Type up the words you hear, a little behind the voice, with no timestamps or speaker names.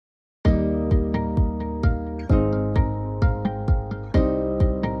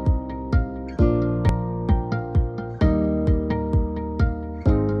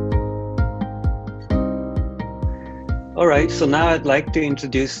All right, so now I'd like to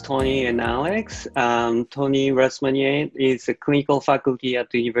introduce Tony and Alex. Tony Rasmanian is a clinical faculty at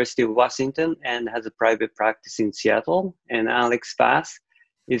the University of Washington and has a private practice in Seattle. And Alex Bass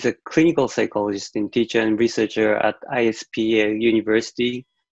is a clinical psychologist and teacher and researcher at ISPA University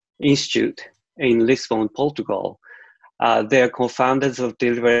Institute in Lisbon, Portugal. They are co-founders of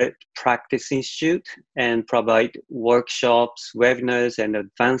Deliberate Practice Institute and provide workshops, webinars, and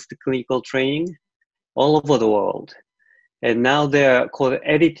advanced clinical training all over the world. And now they're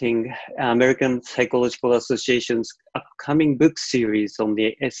co-editing American Psychological Association's upcoming book series on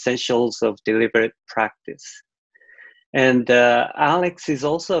the essentials of deliberate practice. And Alex is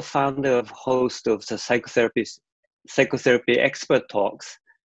also a founder and host of the Psychotherapy Expert Talks,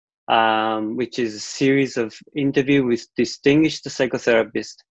 which is a series of interviews with distinguished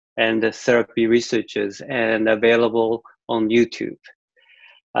psychotherapists and therapy researchers and available on YouTube.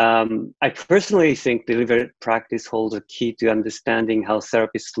 I personally think deliberate practice holds a key to understanding how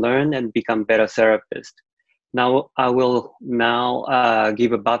therapists learn and become better therapists. Now, I will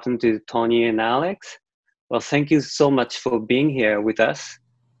give a button to Tony and Alex. Well, thank you so much for being here with us,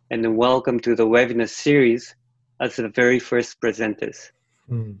 and welcome to the webinar series as the very first presenters.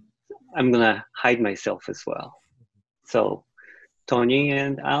 I'm gonna hide myself as well. So, Tony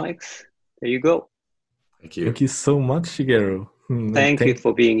and Alex, there you go. Thank you. Thank you so much, Shigeru. Thank you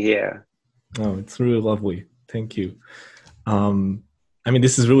for being here. Oh, it's really lovely. Thank you. I mean,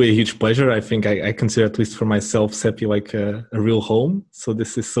 this is really a huge pleasure. I think I consider, at least for myself, SEPI like a real home. So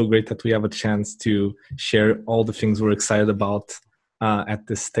this is so great that we have a chance to share all the things we're excited about at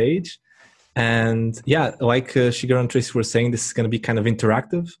this stage. And yeah, like Shigeru and Tracy were saying, this is going to be kind of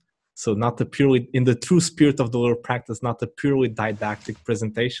interactive. So not a purely, in the true spirit of the deliberate practice, not a purely didactic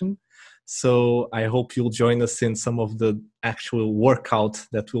presentation. So I hope you'll join us in some of the actual workout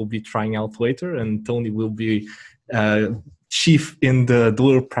that we'll be trying out later. And Tony will be chief in the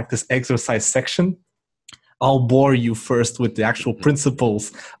deliberate practice exercise section. I'll bore you first with the actual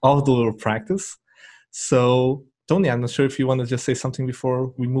principles of deliberate practice. So Tony, I'm not sure if you want to just say something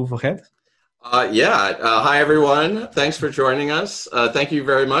before we move ahead. Hi, everyone. Thanks for joining us. Thank you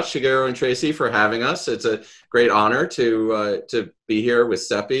very much, Shigeru and Tracy, for having us. It's a great honor to be here with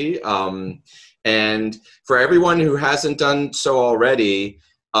SEPI. And for everyone who hasn't done so already,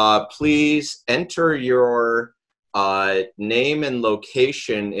 please enter your name and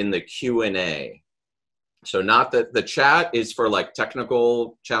location in the Q&A. So not that the chat is for like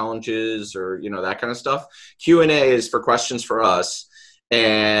technical challenges or, that kind of stuff. Q&A is for questions for us.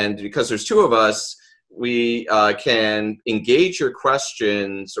 And because there's two of us, we can engage your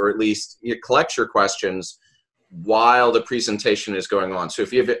questions, or at least collect your questions while the presentation is going on. So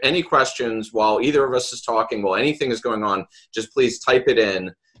if you have any questions while either of us is talking, while anything is going on, just please type it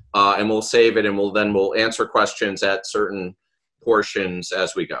in and we'll save it, and we'll answer questions at certain portions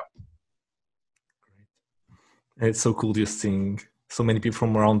as we go. It's so cool just seeing so many people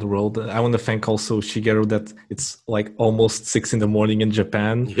from around the world. I want to thank also Shigeru that it's like almost 6 a.m. in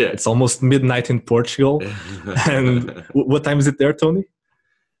Japan. Yeah. It's almost midnight in Portugal. And what time is it there, Tony?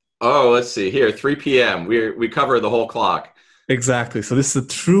 Oh, let's see here, 3 p.m. We cover the whole clock. Exactly. So this is a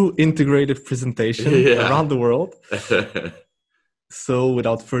true integrated presentation around the world. So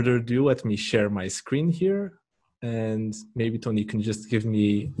without further ado, let me share my screen here. And maybe Tony, you can just give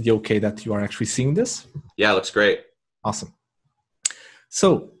me the okay that you are actually seeing this. Yeah, looks great. Awesome.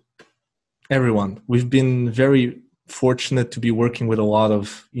 So, everyone, we've been very fortunate to be working with a lot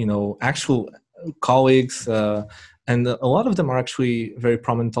of, actual colleagues, and a lot of them are actually very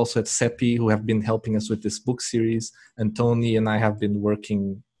prominent also at SEPI, who have been helping us with this book series. And Tony and I have been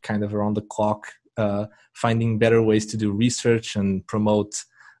working kind of around the clock, finding better ways to do research and promote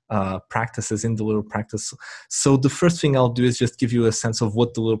practices in deliberate practice. So the first thing I'll do is just give you a sense of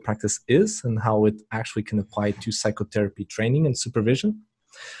what deliberate practice is and how it actually can apply to psychotherapy training and supervision.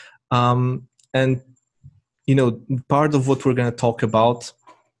 And, part of what we're going to talk about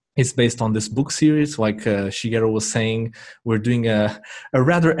is based on this book series. Like Shigeru was saying, we're doing a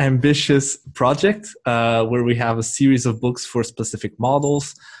rather ambitious project where we have a series of books for specific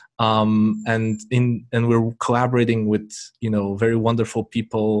models. And we're collaborating with, very wonderful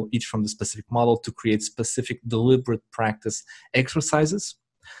people, each from the specific model, to create specific deliberate practice exercises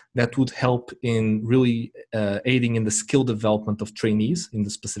that would help in really aiding in the skill development of trainees in the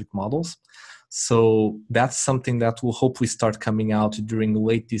specific models. So that's something that will hopefully start coming out during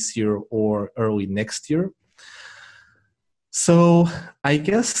late this year or early next year. So I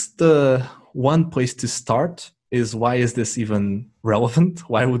guess the one place to start is, why is this even relevant?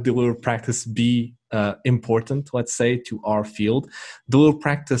 Why would deliberate practice be important, let's say, to our field? Deliberate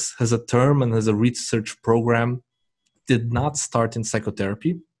practice has a term and has a research program did not start in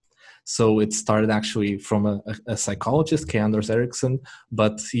psychotherapy. So it started actually from a psychologist, K. Anders Ericsson,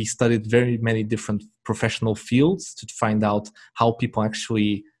 but he studied very many different professional fields to find out how people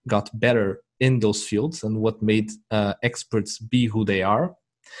actually got better in those fields and what made experts be who they are.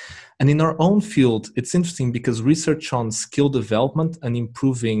 And in our own field, it's interesting because research on skill development and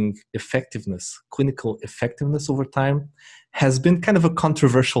improving effectiveness, clinical effectiveness over time, has been kind of a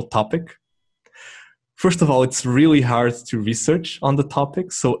controversial topic. First of all, it's really hard to research on the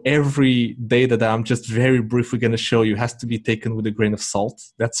topic. So every data that I'm just very briefly going to show you has to be taken with a grain of salt.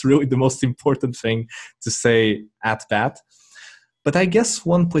 That's really the most important thing to say at bat. But I guess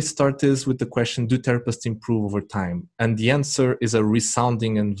one place to start is with the question, do therapists improve over time? And the answer is a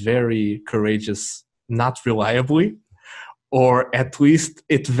resounding and very courageous, not reliably, or at least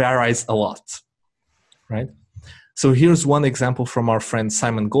it varies a lot, right? So here's one example from our friend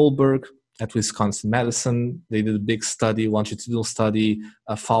Simon Goldberg at Wisconsin Madison. They did a big study, longitudinal study,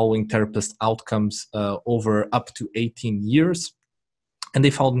 following therapist outcomes over up to 18 years. And they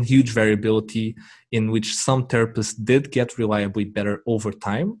found huge variability in which some therapists did get reliably better over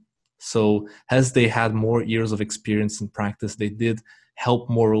time. So as they had more years of experience in practice, they did help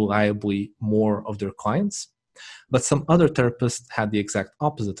more reliably more of their clients. But some other therapists had the exact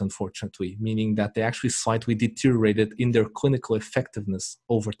opposite, unfortunately, meaning that they actually slightly deteriorated in their clinical effectiveness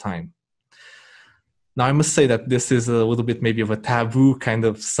over time. Now, I must say that this is a little bit maybe of a taboo kind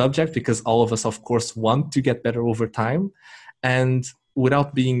of subject because all of us, of course, want to get better over time. And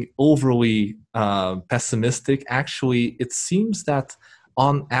without being overly pessimistic, actually, it seems that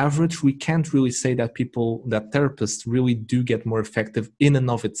on average, we can't really say that therapists really do get more effective in and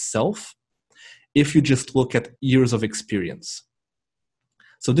of itself if you just look at years of experience.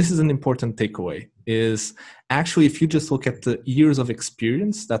 So this is an important takeaway, is actually if you just look at the years of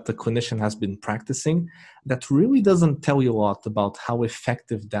experience that the clinician has been practicing, that really doesn't tell you a lot about how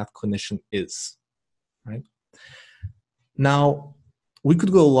effective that clinician is, right? Now, we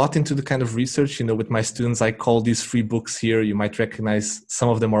could go a lot into the kind of research, with my students, I call these free books here, you might recognize some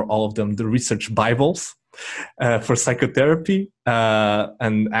of them or all of them, the research Bibles for psychotherapy.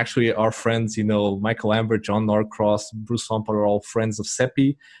 And actually our friends, Michael Lambert, John Norcross, Bruce Lampard are all friends of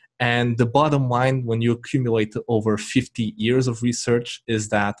SEPI. And the bottom line, when you accumulate over 50 years of research, is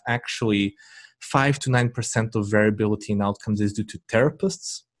that actually 5 to 9% of variability in outcomes is due to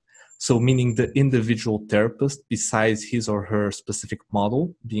therapists. So meaning the individual therapist, besides his or her specific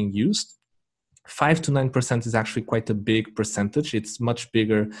model being used. 5 to 9% is actually quite a big percentage. It's much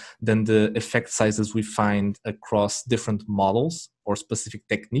bigger than the effect sizes we find across different models or specific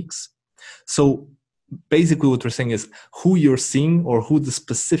techniques. So basically what we're saying is who you're seeing or who the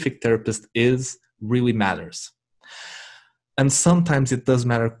specific therapist is really matters. And sometimes it does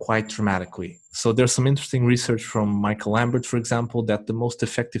matter quite dramatically. So there's some interesting research from Michael Lambert, for example, that the most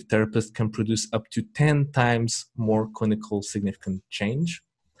effective therapist can produce up to 10 times more clinical significant change.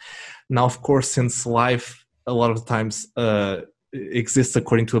 Now, of course, since life a lot of times exists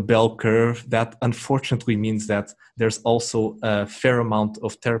according to a bell curve, that unfortunately means that there's also a fair amount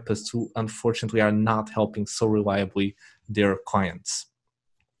of therapists who unfortunately are not helping so reliably their clients.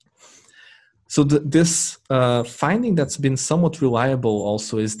 So this finding that's been somewhat reliable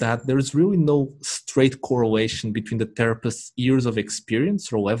also is that there is really no straight correlation between the therapist's years of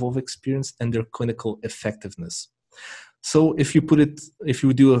experience or level of experience and their clinical effectiveness. So if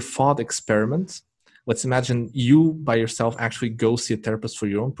you do a thought experiment, let's imagine you by yourself actually go see a therapist for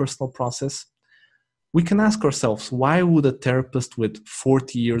your own personal process. We can ask ourselves, why would a therapist with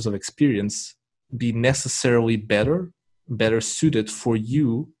 40 years of experience be necessarily better suited for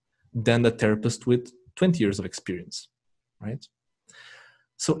you than the therapist with 20 years of experience, right?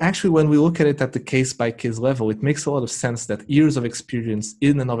 So actually, when we look at it at the case-by-case level, it makes a lot of sense that years of experience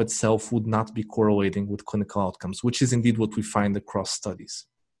in and of itself would not be correlating with clinical outcomes, which is indeed what we find across studies.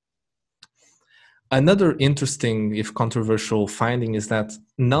 Another interesting, if controversial, finding is that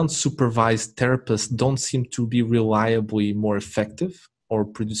non-supervised therapists don't seem to be reliably more effective or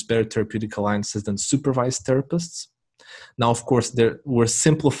produce better therapeutic alliances than supervised therapists. Now, of course, we're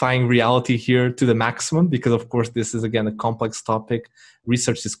simplifying reality here to the maximum because, of course, this is, again, a complex topic.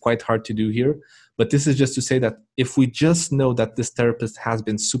 Research is quite hard to do here. But this is just to say that if we just know that this therapist has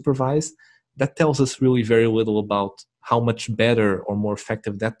been supervised, that tells us really very little about how much better or more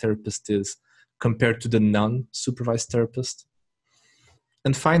effective that therapist is compared to the non-supervised therapist.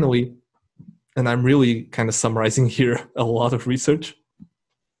 And finally, and I'm really kind of summarizing here a lot of research,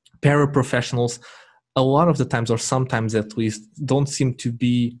 paraprofessionals a lot of the times, or sometimes at least, don't seem to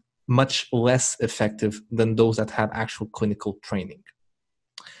be much less effective than those that have actual clinical training.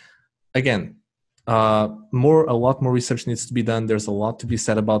 Again, A lot more research needs to be done. There's a lot to be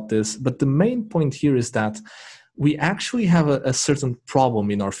said about this. But the main point here is that we actually have a certain problem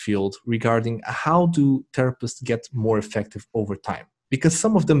in our field regarding how do therapists get more effective over time. Because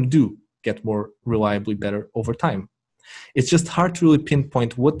some of them do get more reliably better over time. It's just hard to really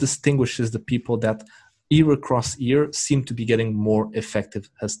pinpoint what distinguishes the people that year across year seem to be getting more effective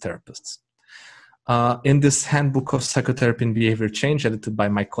as therapists. In this Handbook of Psychotherapy and Behavior Change, edited by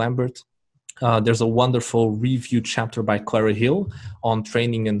Mike Lambert, there's a wonderful review chapter by Clara Hill on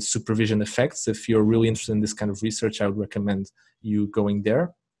training and supervision effects. If you're really interested in this kind of research, I would recommend you going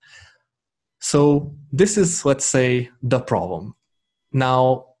there. So this is, let's say, the problem.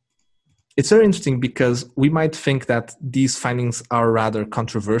 Now, it's very interesting because we might think that these findings are rather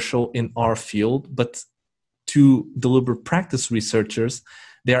controversial in our field, but to deliberate practice researchers,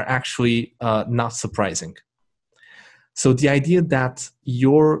 they are actually not surprising. So the idea that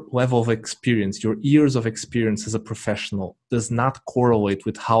your level of experience, your years of experience as a professional does not correlate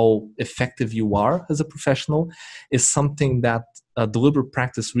with how effective you are as a professional is something that deliberate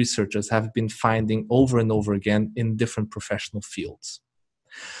practice researchers have been finding over and over again in different professional fields.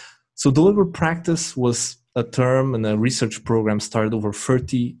 So deliberate practice was a term and a research program started over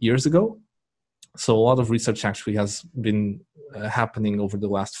 30 years ago. So a lot of research actually has been happening over the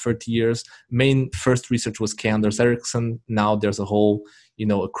last 30 years. Main first research was K. Anders Ericsson. Now there's a whole,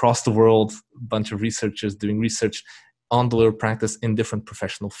 across the world, bunch of researchers doing research on deliberate practice in different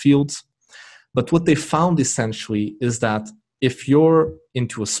professional fields. But what they found essentially is that if you're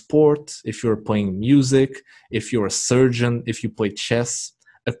into a sport, if you're playing music, if you're a surgeon, if you play chess,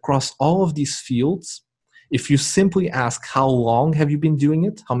 across all of these fields, if you simply ask how long have you been doing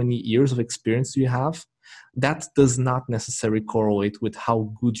it, how many years of experience do you have, that does not necessarily correlate with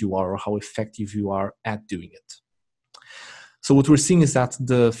how good you are or how effective you are at doing it. So what we're seeing is that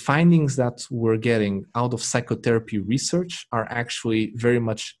the findings that we're getting out of psychotherapy research are actually very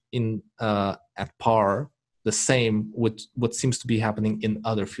much at par, the same with what seems to be happening in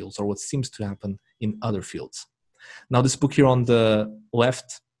other fields or what seems to happen in other fields. Now, this book here on the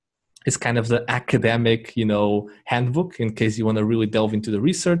left is kind of the academic, handbook in case you want to really delve into the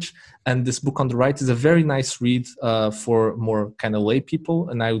research. And this book on the right is a very nice read for more kind of lay people.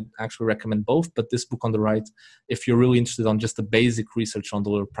 And I would actually recommend both. But this book on the right, if you're really interested on just the basic research on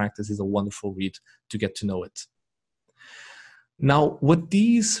deliberate practice, is a wonderful read to get to know it. Now, what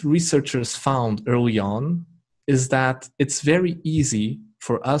these researchers found early on is that it's very easy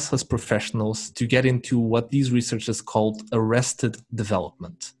for us as professionals to get into what these researchers called arrested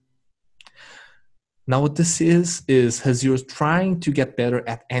development. Now, what this is as you're trying to get better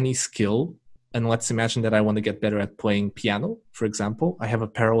at any skill, and let's imagine that I want to get better at playing piano, for example. I have a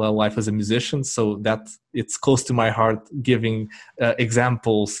parallel life as a musician, so that it's close to my heart giving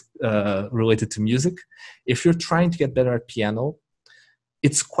examples related to music. If you're trying to get better at piano,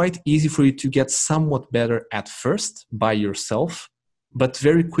 it's quite easy for you to get somewhat better at first by yourself, but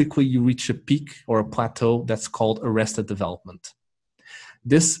very quickly you reach a peak or a plateau that's called arrested development.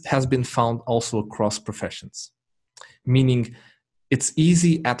 This has been found also across professions, meaning it's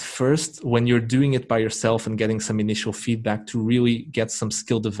easy at first when you're doing it by yourself and getting some initial feedback to really get some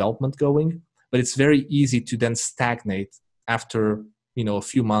skill development going, but it's very easy to then stagnate after, a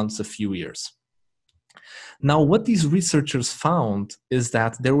few months, a few years. Now, what these researchers found is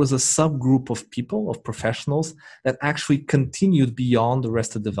that there was a subgroup of people, of professionals, that actually continued beyond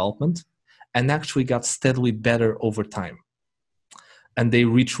arrested development and actually got steadily better over time. And they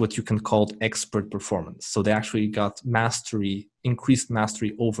reached what you can call expert performance. So they actually got mastery, increased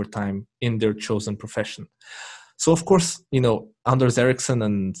mastery over time in their chosen profession. So of course, Anders Ericsson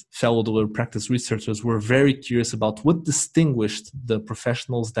and fellow deliberate practice researchers were very curious about what distinguished the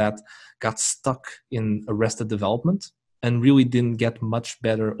professionals that got stuck in arrested development and really didn't get much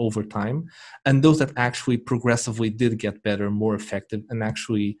better over time, and those that actually progressively did get better, more effective, and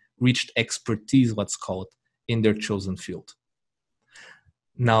actually reached expertise, let's call it, in their chosen field.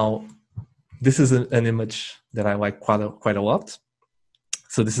 Now, this is an image that I like quite a lot.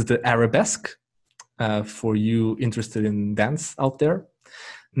 So this is the arabesque for you interested in dance out there.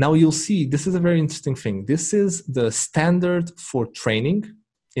 Now you'll see, this is a very interesting thing. This is the standard for training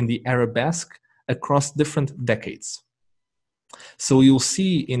in the arabesque across different decades. So you'll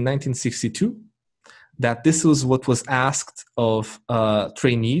see in 1962 that this was what was asked of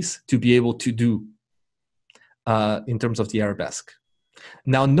trainees to be able to do in terms of the arabesque.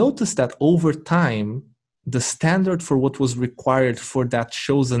 Now notice that over time, the standard for what was required for that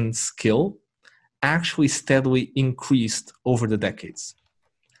chosen skill actually steadily increased over the decades.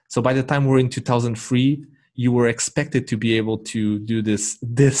 So by the time we're in 2003, you were expected to be able to do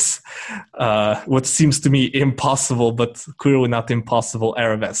this what seems to me impossible, but clearly not impossible,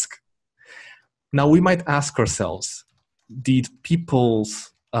 arabesque. Now we might ask ourselves, did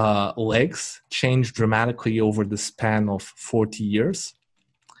people's legs change dramatically over the span of 40 years?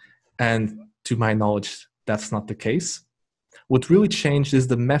 And to my knowledge, that's not the case. What really changed is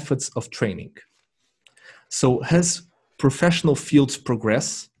the methods of training. So as professional fields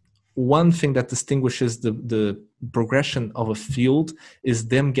progress, one thing that distinguishes the progression of a field is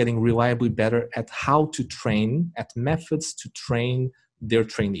them getting reliably better at how to train, at methods to train their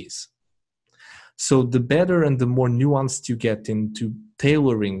trainees. So the better and the more nuanced you get into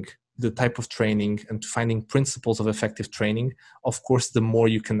tailoring the type of training and finding principles of effective training, of course, the more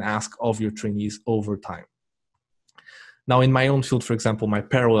you can ask of your trainees over time. Now, in my own field, for example, my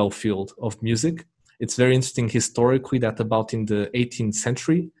parallel field of music, it's very interesting historically that about in the 18th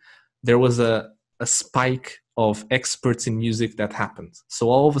century, there was a spike of experts in music that happened. So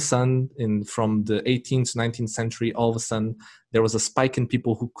all of a sudden, from the 18th to 19th century, all of a sudden, there was a spike in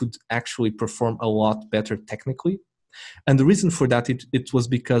people who could actually perform a lot better technically. And the reason for that, it was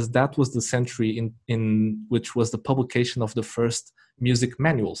because that was the century in which was the publication of the first music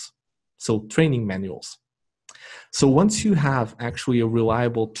manuals, so training manuals. So once you have actually a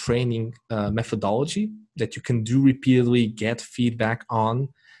reliable training methodology that you can do repeatedly, get feedback on,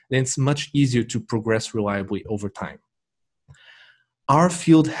 then it's much easier to progress reliably over time. Our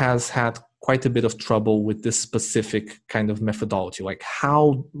field has had quite a bit of trouble with this specific kind of methodology, like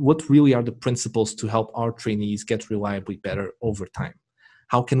what really are the principles to help our trainees get reliably better over time?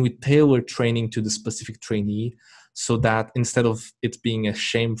 How can we tailor training to the specific trainee so that instead of it being a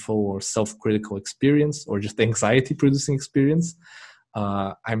shameful or self-critical experience or just anxiety-producing experience,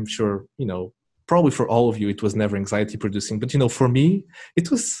 I'm sure, probably for all of you, it was never anxiety-producing. But, for me, it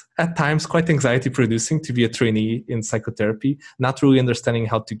was at times quite anxiety-producing to be a trainee in psychotherapy, not really understanding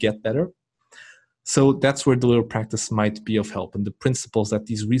how to get better. So that's where deliberate practice might be of help, and the principles that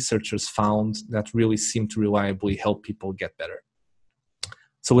these researchers found that really seem to reliably help people get better.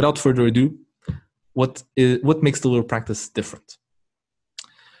 So without further ado, what makes deliberate practice different?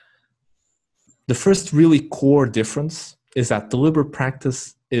 The first really core difference is that deliberate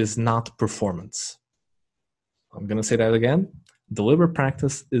practice is not performance. I'm going to say that again. Deliberate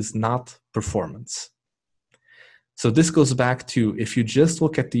practice is not performance. So this goes back to, if you just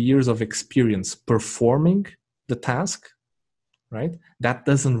look at the years of experience performing the task, right, that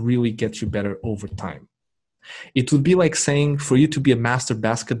doesn't really get you better over time. It would be like saying for you to be a master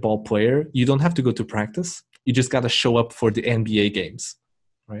basketball player, you don't have to go to practice. You just got to show up for the NBA games,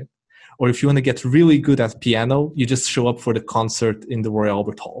 right? Or if you want to get really good at piano, you just show up for the concert in the Royal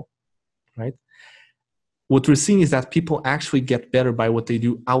Albert Hall, right? What we're seeing is that people actually get better by what they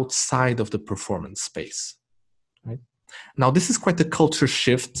do outside of the performance space, right? Now, this is quite a culture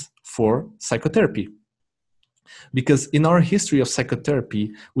shift for psychotherapy. Because in our history of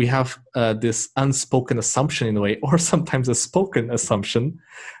psychotherapy, we have this unspoken assumption in a way, or sometimes a spoken assumption,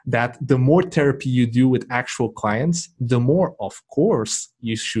 that the more therapy you do with actual clients, the more, of course,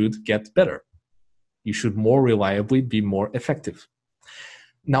 you should get better. You should more reliably be more effective.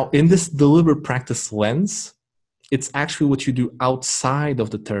 Now, in this deliberate practice lens, it's actually what you do outside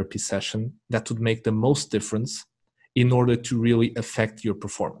of the therapy session that would make the most difference in order to really affect your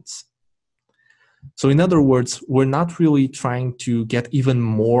performance. So in other words, we're not really trying to get even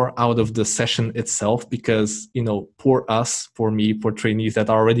more out of the session itself because, poor us, poor me, poor trainees that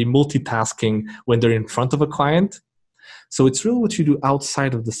are already multitasking when they're in front of a client. So it's really what you do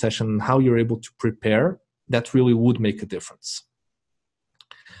outside of the session and how you're able to prepare that really would make a difference.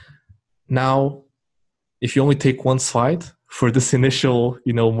 Now, if you only take one slide for this initial,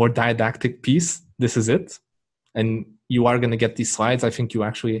 more didactic piece, this is it. And you are going to get these slides. I think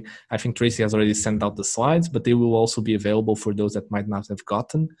Tracy has already sent out the slides, but they will also be available for those that might not have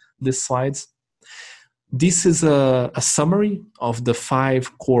gotten these slides. This is a summary of the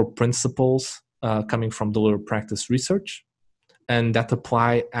 5 core principles coming from deliberate practice research, and that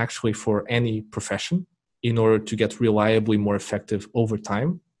apply actually for any profession in order to get reliably more effective over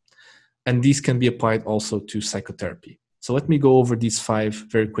time. And these can be applied also to psychotherapy. So let me go over these 5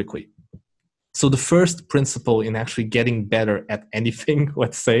 very quickly. So the first principle in actually getting better at anything,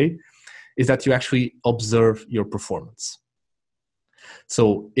 let's say, is that you actually observe your performance.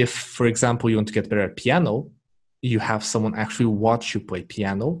 So if, for example, you want to get better at piano, you have someone actually watch you play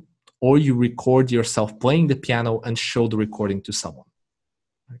piano, or you record yourself playing the piano and show the recording to someone.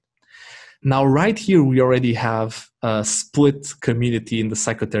 Now, right here, we already have a split community in the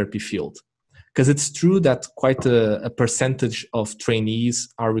psychotherapy field. Because it's true that quite a percentage of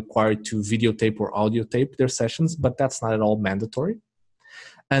trainees are required to videotape or audio tape their sessions, but that's not at all mandatory.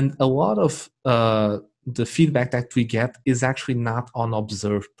 And a lot of the feedback that we get is actually not on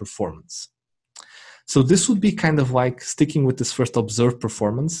observed performance. So this would be kind of like sticking with this first observed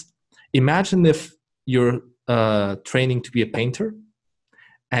performance. Imagine if you're training to be a painter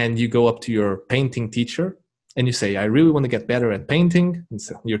and you go up to your painting teacher and you say, I really want to get better at painting. And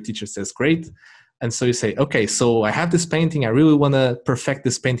so your teacher says, great. And so you say, okay, so I have this painting. I really want to perfect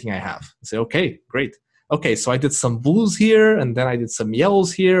this painting I have. You say, okay, great. Okay, so I did some blues here, and then I did some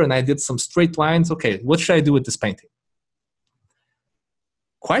yellows here, and I did some straight lines. Okay, what should I do with this painting?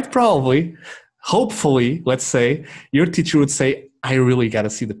 Quite probably, hopefully, let's say, your teacher would say, I really got to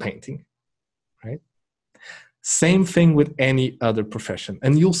see the painting, right? Same thing with any other profession.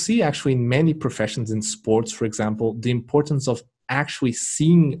 And you'll see actually in many professions, in sports, for example, the importance of actually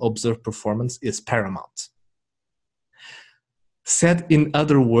seeing observed performance is paramount. Said in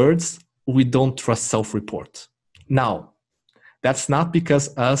other words, we don't trust self-report. Now, that's not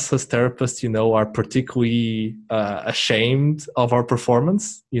because us as therapists, are particularly ashamed of our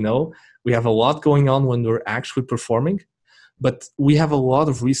performance. We have a lot going on when we're actually performing, but we have a lot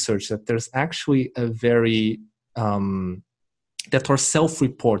of research that there's actually a very that our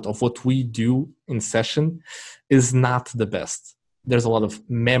self-report of what we do in session is not the best. There's a lot of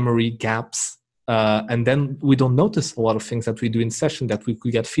memory gaps, and then we don't notice a lot of things that we do in session that we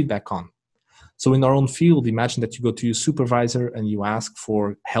could get feedback on. So in our own field, imagine that you go to your supervisor and you ask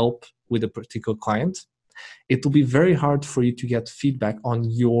for help with a particular client. It will be very hard for you to get feedback on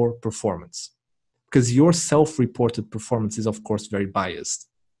your performance because your self-reported performance is, of course, very biased.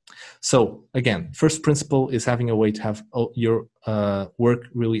 So again, first principle is having a way to have your work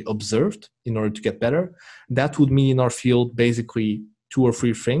really observed in order to get better. That would mean in our field, basically 2 or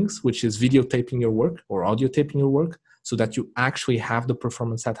 3 things, which is videotaping your work or audio taping your work so that you actually have the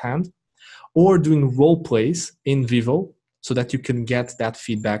performance at hand, or doing role plays in vivo so that you can get that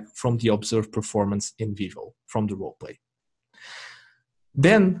feedback from the observed performance in vivo from the role play.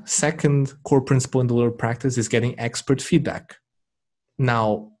 Then second core principle in deliberate practice is getting expert feedback.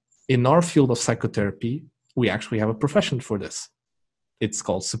 Now, in our field of psychotherapy, we actually have a profession for this. It's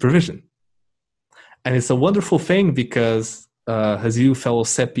called supervision. And it's a wonderful thing because, as you fellow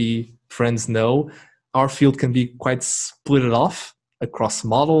SEPI friends know, our field can be quite split off across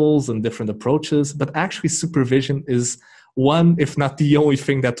models and different approaches, but actually supervision is one, if not the only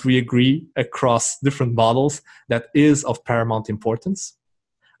thing that we agree across different models that is of paramount importance.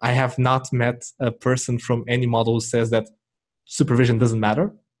 I have not met a person from any model who says that supervision doesn't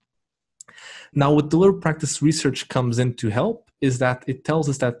matter. Now, what deliberate practice research comes in to help is that it tells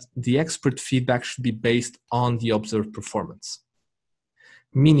us that the expert feedback should be based on the observed performance.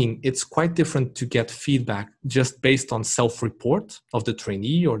 Meaning it's quite different to get feedback just based on self-report of the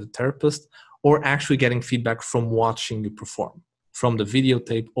trainee or the therapist, or actually getting feedback from watching you perform, from the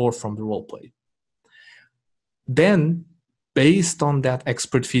videotape or from the role play. Then, based on that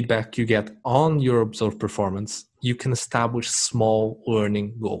expert feedback you get on your observed performance, you can establish small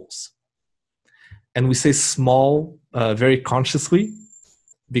learning goals. And we say small very consciously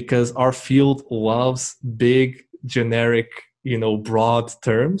because our field loves big, generic, broad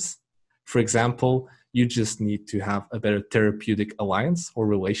terms. For example, you just need to have a better therapeutic alliance or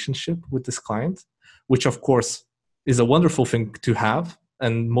relationship with this client, which of course is a wonderful thing to have.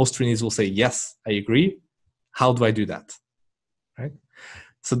 And most trainees will say, yes, I agree. How do I do that? Right?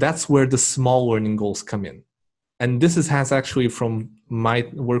 So that's where the small learning goals come in. And this has actually, from my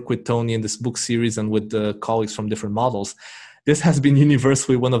work with Tony in this book series and with the colleagues from different models, this has been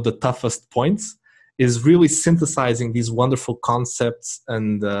universally one of the toughest points, is really synthesizing these wonderful concepts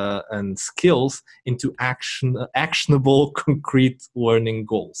and skills into actionable, concrete learning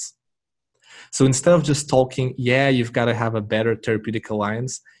goals. So instead of just talking, yeah, you've got to have a better therapeutic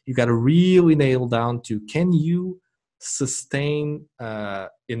alliance, you've got to really nail down to, can you sustain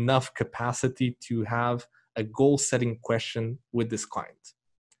enough capacity to have a goal-setting question with this client?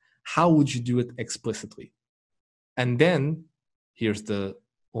 How would you do it explicitly? And then, here's the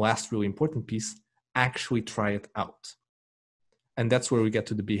last really important piece, actually try it out. And that's where we get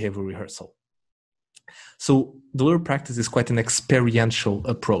to the behavior rehearsal. So deliberate practice is quite an experiential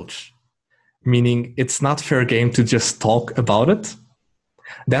approach, meaning it's not fair game to just talk about it.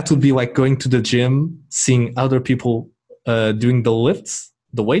 That would be like going to the gym, seeing other people doing the lifts,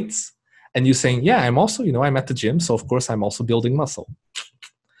 the weights, and you saying, yeah, I'm also, I'm at the gym, so of course I'm also building muscle.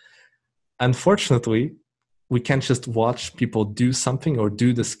 Unfortunately, we can't just watch people do something or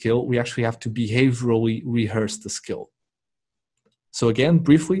do the skill. We actually have to behaviorally rehearse the skill. So again,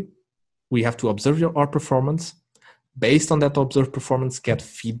 briefly, we have to observe our performance. Based on that observed performance, get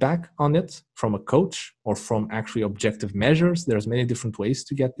feedback on it from a coach or from actually objective measures. There's many different ways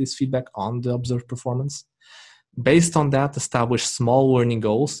to get this feedback on the observed performance. Based on that, establish small learning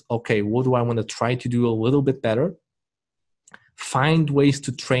goals. Okay, what do I want to try to do a little bit better? Find ways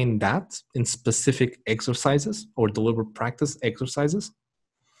to train that in specific exercises or deliberate practice exercises.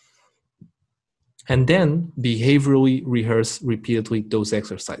 And then behaviorally rehearse repeatedly those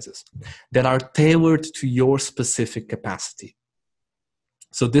exercises that are tailored to your specific capacity.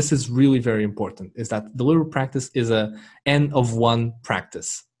 So this is really very important, is that deliberate practice is an N of one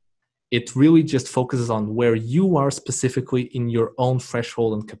practice. It really just focuses on where you are specifically in your own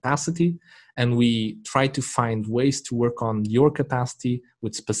threshold and capacity. And we try to find ways to work on your capacity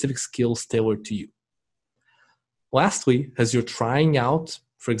with specific skills tailored to you. Lastly, as you're trying out,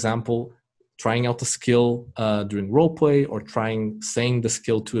 for example, trying out a skill during role play or saying the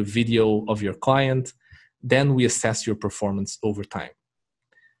skill to a video of your client, then we assess your performance over time.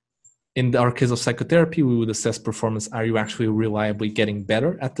 In our case of psychotherapy, we would assess performance. Are you actually reliably getting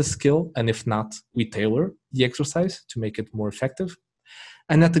better at the skill? And if not, we tailor the exercise to make it more effective.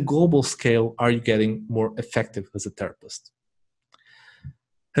 And at the global scale, are you getting more effective as a therapist?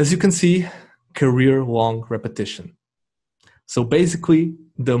 As you can see, career-long repetition. So basically,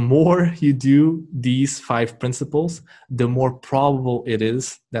 the more you do these 5 principles, the more probable it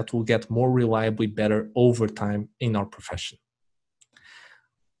is that we'll get more reliably better over time in our profession.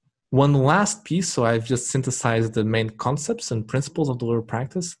 One last piece, so I've just synthesized the main concepts and principles of deliberate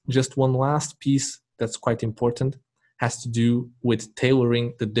practice. Just one last piece that's quite important has to do with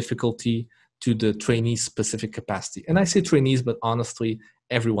tailoring the difficulty to the trainee's specific capacity. And I say trainees, but honestly,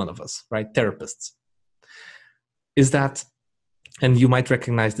 every one of us, right? Therapists. Is that, and you might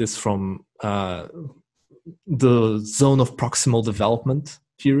recognize this from the zone of proximal development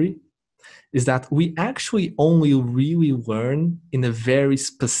theory, is that we actually only really learn in a very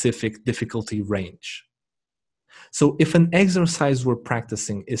specific difficulty range. So if an exercise we're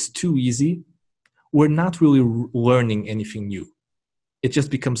practicing is too easy, we're not really learning anything new. It just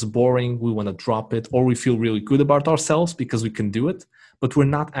becomes boring, we want to drop it, or we feel really good about ourselves because we can do it, but we're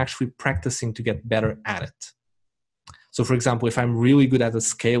not actually practicing to get better at it. So for example, if I'm really good at a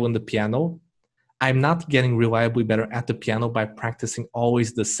scale in the piano, I'm not getting reliably better at the piano by practicing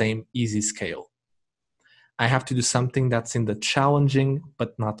always the same easy scale. I have to do something that's in the challenging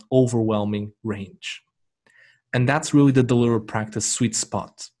but not overwhelming range. And that's really the deliberate practice sweet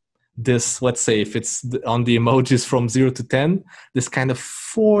spot. This, let's say if it's on the emojis from 0 to 10, this kind of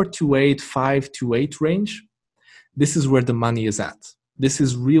 4 to 8, 5 to 8 range, this is where the money is at. This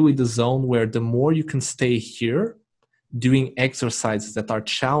is really the zone where the more you can stay here, doing exercises that are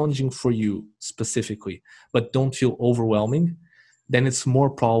challenging for you specifically, but don't feel overwhelming, then it's more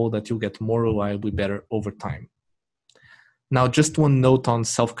probable that you'll get more reliably better over time. Now, just one note on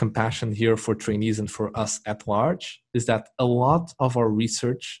self-compassion here for trainees and for us at large is that a lot of our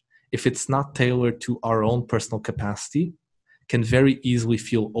research, if it's not tailored to our own personal capacity, can very easily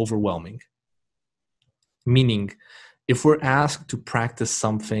feel overwhelming. Meaning, if we're asked to practice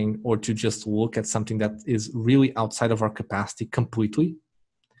something or to just look at something that is really outside of our capacity completely,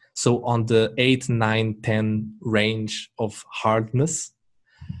 so on the 8, 9, 10 range of hardness,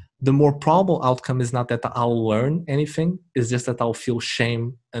 the more probable outcome is not that I'll learn anything, it's just that I'll feel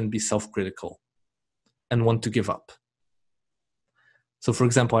shame and be self-critical and want to give up. So for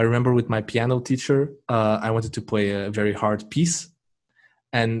example, I remember with my piano teacher, I wanted to play a very hard piece.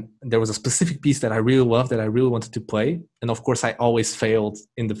 And there was a specific piece that I really loved, that I really wanted to play. And of course, I always failed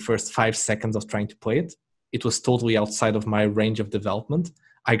in the first 5 seconds of trying to play it. It was totally outside of my range of development.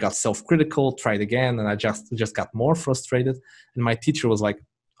 I got self-critical, tried again, and I just got more frustrated. And my teacher was like,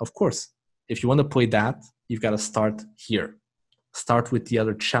 of course, if you want to play that, you've got to start here. Start with the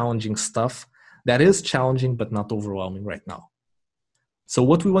other challenging stuff that is challenging, but not overwhelming right now. So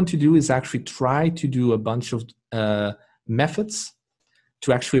what we want to do is actually try to do a bunch of methods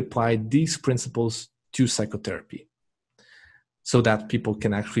to actually apply these principles to psychotherapy so that people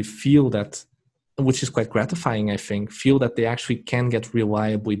can actually feel that, which is quite gratifying, I think, feel that they actually can get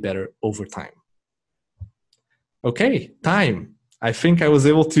reliably better over time. Okay, time. I think I was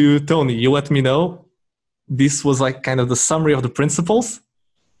able to, Tony, you let me know. This was like kind of the summary of the principles.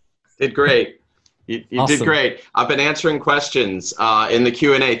 Did great. You awesome. Did great. I've been answering questions in the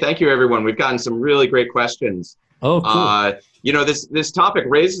Q&A. Thank you, everyone. We've gotten some really great questions. Oh, cool. You know, this topic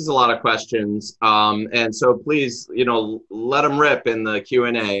raises a lot of questions, and so please, you know, let them rip in the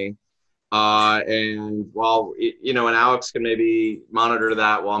Q&A. And while, you know, and Alex can maybe monitor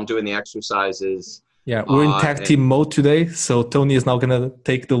that while I'm doing the exercises. Yeah, we're in tag team mode today. So Tony is now going to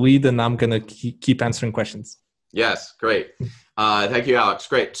take the lead and I'm going to keep answering questions. Yes, great. Thank you, Alex.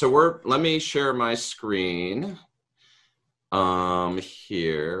 Great. So let me share my screen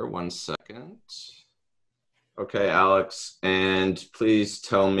here. 1 second. Okay, Alex, and please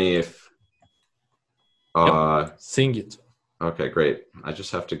tell me if seeing it. Okay, great. I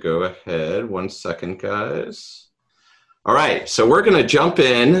just have to go ahead. 1 second, guys. All right, so we're going to jump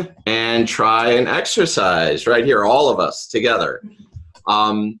in and try an exercise right here, all of us together.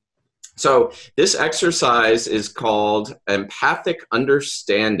 So this exercise is called Empathic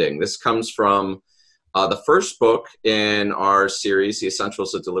Understanding. This comes from the first book in our series, The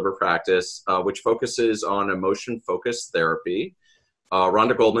Essentials of Deliberate Practice, which focuses on emotion-focused therapy.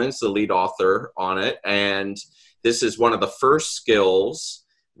 Rhonda Goldman is the lead author on it, and this is one of the first skills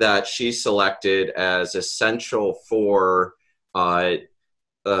that she selected as essential for therapists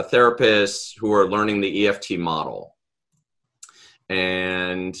who are learning the EFT model.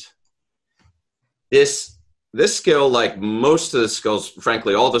 And this skill, like most of the skills,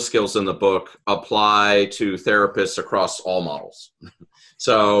 frankly, all the skills in the book apply to therapists across all models.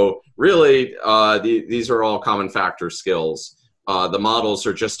 So really, these are all common factor skills. The models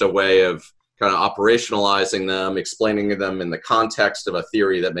are just a way of kind of operationalizing them, explaining them in the context of a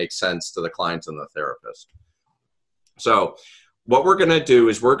theory that makes sense to the client and the therapist. So what we're going to do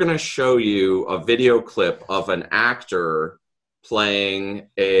is we're going to show you a video clip of an actor playing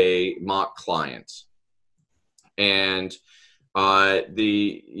a mock client. And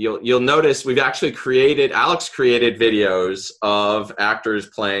you'll notice we've actually Alex created videos of actors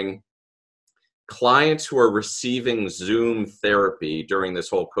playing clients who are receiving Zoom therapy during this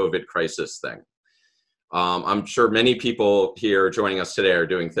whole COVID crisis thing. I'm sure many people here joining us today are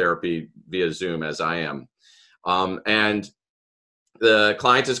doing therapy via Zoom, as I am. And the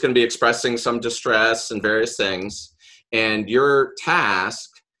client is going to be expressing some distress and various things. And your task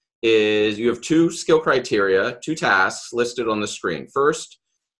is, you have 2 skill criteria, 2 tasks listed on the screen. First,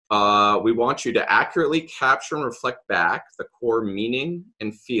 we want you to accurately capture and reflect back the core meaning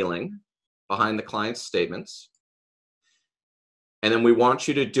and feeling behind the client's statements. And then we want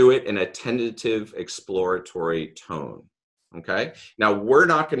you to do it in a tentative, exploratory tone. Okay? Now, we're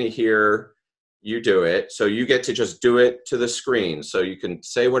not going to hear you do it, so you get to just do it to the screen. So you can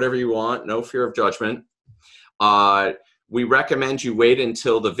say whatever you want, no fear of judgment. We recommend you wait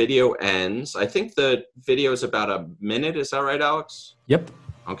until the video ends. I think the video is about a minute. Is that right, Alex? Yep.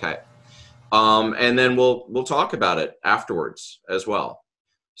 Okay. And then we'll talk about it afterwards as well.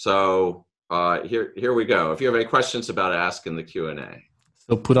 So here we go. If you have any questions about it, ask in the Q&A.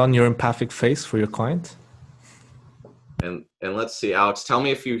 So put on your empathic face for your client. And let's see, Alex, tell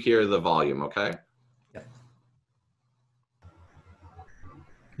me if you hear the volume, okay? Yeah.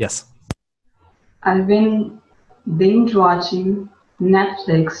 Yes. I've been binge watching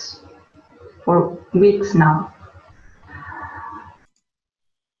Netflix for weeks now.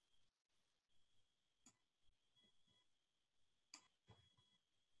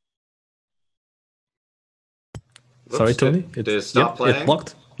 Sorry, Tony. Did it stop playing? It's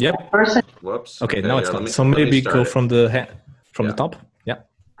blocked. Yep. Whoops. Okay, now it's gone. So maybe go from the top. Yeah.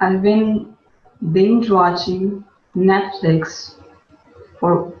 I've been binge watching Netflix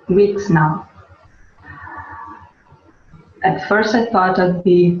for weeks now. At first, I thought I'd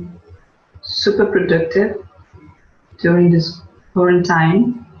be super productive during this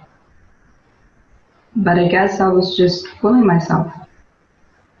quarantine, but I guess I was just fooling myself.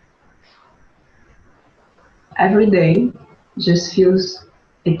 Every day just feels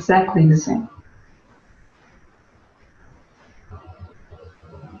exactly the same.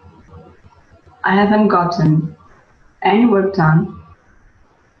 I haven't gotten any work done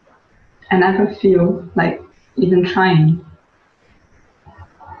and I never feel like even trying.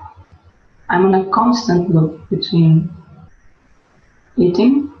 I'm on a constant loop between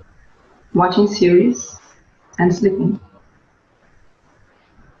eating, watching series, and sleeping.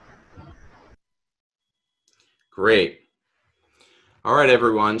 Great. All right,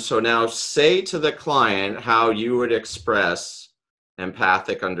 everyone. So now say to the client how you would express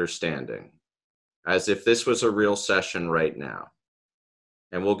empathic understanding, as if this was a real session right now.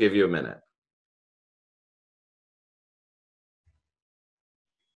 And we'll give you a minute.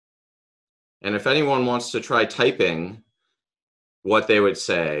 And if anyone wants to try typing what they would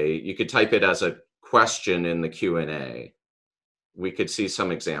say, you could type it as a question in the Q&A. We could see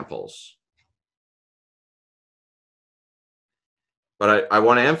some examples. But I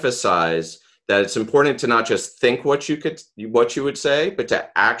want to emphasize that it's important to not just think what you would say, but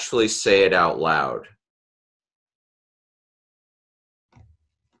to actually say it out loud.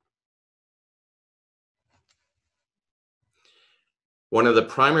 one of the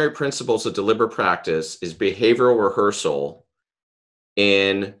primary principles of deliberate practice is behavioral rehearsal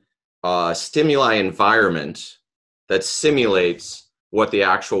in a stimuli environment that simulates what the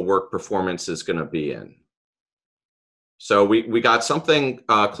actual work performance is going to be in. So we got something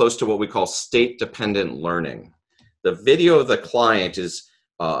close to what we call state-dependent learning. The video of the client is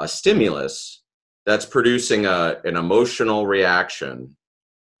a stimulus that's producing an emotional reaction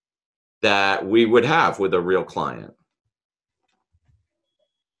that we would have with a real client.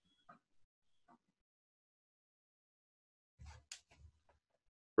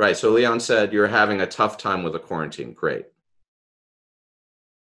 Right, so Leon said you're having a tough time with the quarantine. Great.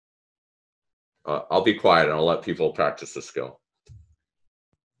 I'll be quiet and I'll let people practice the skill.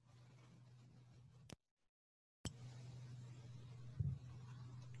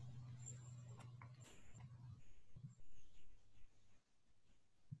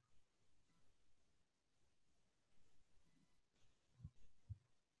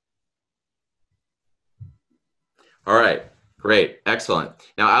 All right, great, excellent.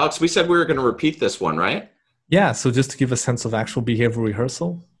 Now, Alex, we said we were going to repeat this one, right? Yeah, so just to give a sense of actual behavior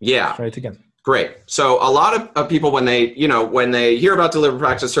rehearsal. Yeah. Try it again. Great. So a lot of people, when they hear about deliberate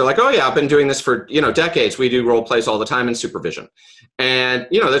practice, they're like, oh yeah, I've been doing this for, decades. We do role plays all the time in supervision. And,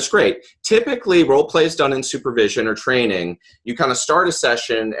 that's great. Typically role plays done in supervision or training, you kind of start a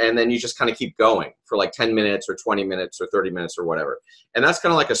session and then you just kind of keep going for like 10 minutes or 20 minutes or 30 minutes or whatever. And that's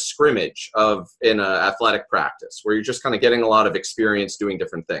kind of like a scrimmage in an athletic practice where you're just kind of getting a lot of experience doing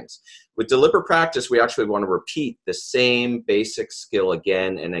different things. With deliberate practice, we actually want to repeat the same basic skill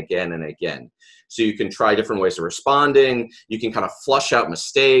again and again and again. So you can try different ways of responding. You can kind of flush out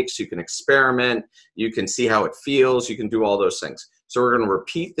mistakes. You can experiment. You can see how it feels. You can do all those things. So we're going to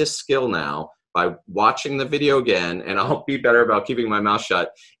repeat this skill now by watching the video again, and I'll be better about keeping my mouth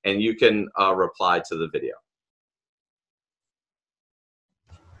shut, and you can reply to the video.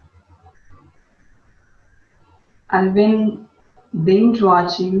 I've been binge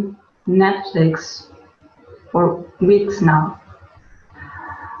watching Netflix for weeks now.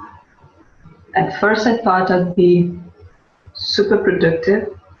 At first I thought I'd be super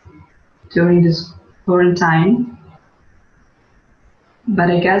productive during this quarantine, but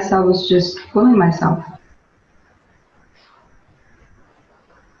I guess I was just fooling myself.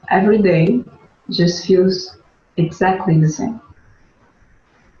 Every day just feels exactly the same.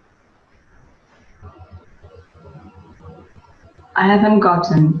 I haven't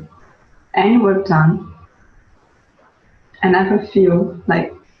gotten any work done and never feel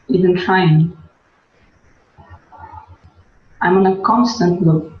like even trying. I'm on a constant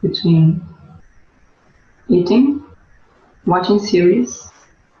loop between eating, watching series,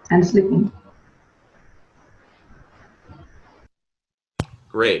 and sleeping.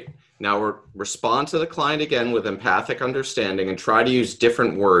 Great. Now respond to the client again with empathic understanding and try to use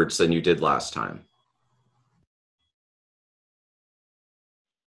different words than you did last time.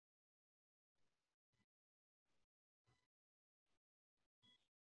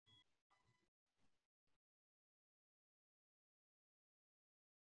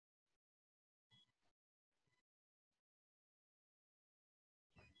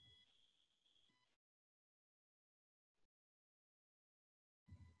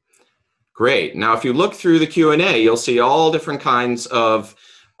 Great. Now, if you look through the Q&A, you'll see all different kinds of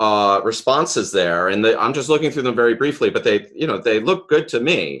responses there. And I'm just looking through them very briefly, but they look good to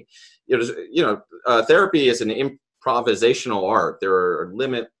me. Therapy is an improvisational art. There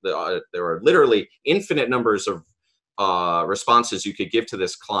are literally infinite numbers of responses you could give to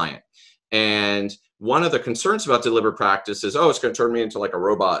this client. And one of the concerns about deliberate practice is, it's going to turn me into like a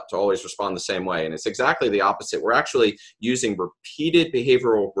robot to always respond the same way. And it's exactly the opposite. We're actually using repeated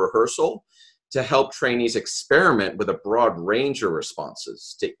behavioral rehearsal to help trainees experiment with a broad range of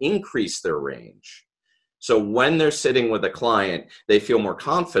responses to increase their range. So when they're sitting with a client, they feel more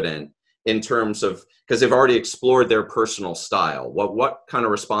confident in terms of, because they've already explored their personal style. What kind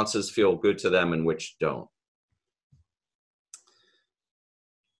of responses feel good to them and which don't?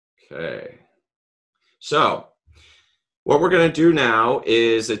 Okay. So what we're going to do now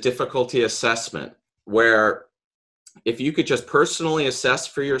is a difficulty assessment, where if you could just personally assess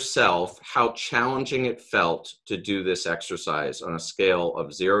for yourself how challenging it felt to do this exercise on a scale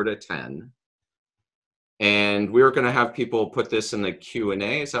of 0 to 10. And we're going to have people put this in the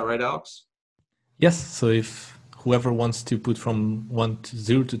Q&A. Is that right, Alex? Yes. So if whoever wants to put from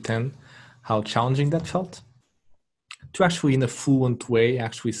 0 to 10, how challenging that felt, to actually in a fluent way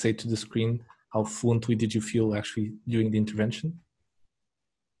actually say to the screen, how fluently did you feel actually during the intervention?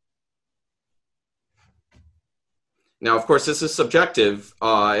 Now, of course, this is subjective.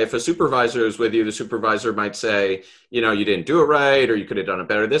 If a supervisor is with you, the supervisor might say, you know, you didn't do it right, or you could have done it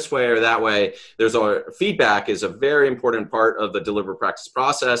better this way or that way. Feedback is a very important part of the deliberate practice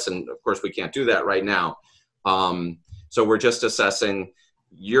process. And of course, we can't do that right now. So we're just assessing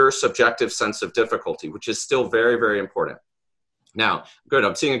your subjective sense of difficulty, which is still very, very important. Now, good.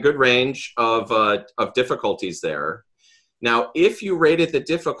 I'm seeing a good range of difficulties there. Now, if you rated the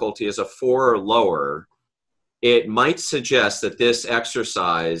difficulty as a 4 or lower, it might suggest that this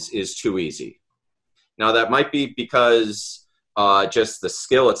exercise is too easy. Now, that might be because just the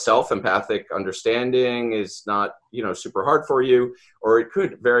skill itself, empathic understanding, is not, you know, super hard for you, or it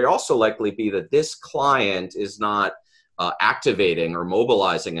could very also likely be that this client is not activating or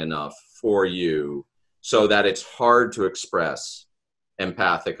mobilizing enough for you so that it's hard to express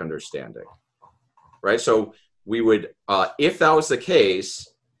empathic understanding, right? So we would, if that was the case,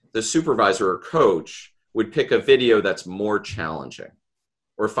 the supervisor or coach would pick a video that's more challenging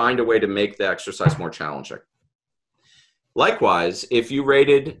or find a way to make the exercise more challenging. Likewise, if you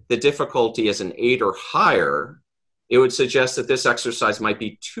rated the difficulty as an 8 or higher, it would suggest that this exercise might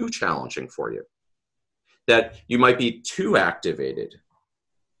be too challenging for you, that you might be too activated.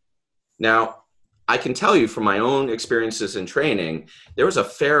 Now, I can tell you from my own experiences in training, there was a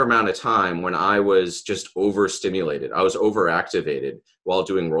fair amount of time when I was just overstimulated. I was overactivated while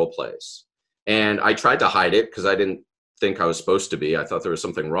doing role plays. And I tried to hide it because I didn't think I was supposed to be. I thought there was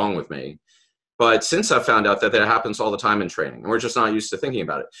something wrong with me. But since I found out that happens all the time in training, and we're just not used to thinking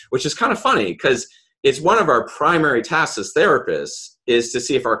about it, which is kind of funny because it's one of our primary tasks as therapists is to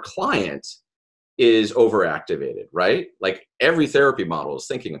see if our client is overactivated, right? Like every therapy model is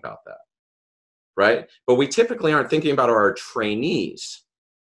thinking about that, right? But we typically aren't thinking about our trainees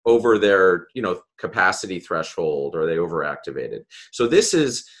over their, you know, capacity threshold, or they overactivated. So this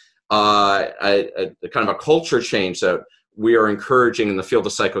is a kind of a culture change that we are encouraging in the field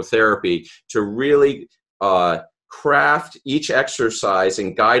of psychotherapy to really craft each exercise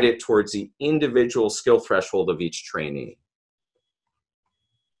and guide it towards the individual skill threshold of each trainee.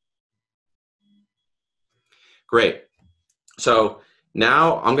 Great. So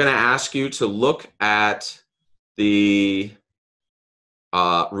now I'm going to ask you to look at the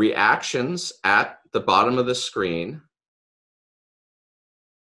reactions at the bottom of the screen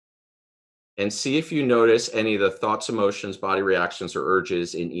and see if you notice any of the thoughts, emotions, body reactions, or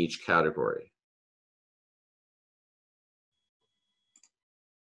urges in each category.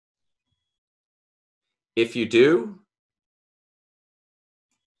 If you do,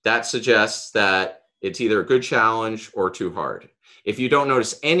 that suggests that it's either a good challenge or too hard. If you don't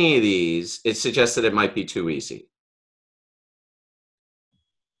notice any of these, it suggests that it might be too easy.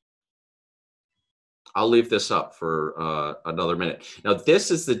 I'll leave this up for another minute. Now,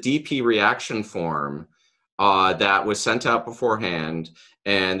 this is the DP reaction form that was sent out beforehand,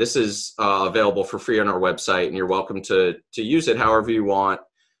 and this is available for free on our website, and you're welcome to use it however you want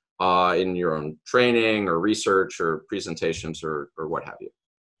in your own training or research or presentations or what have you.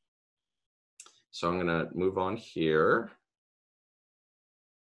 So I'm going to move on here.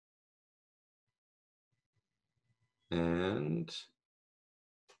 And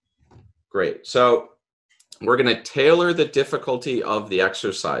great. So we're going to tailor the difficulty of the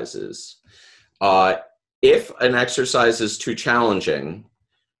exercises. If an exercise is too challenging,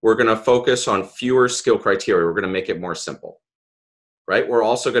 we're going to focus on fewer skill criteria. We're going to make it more simple, right? We're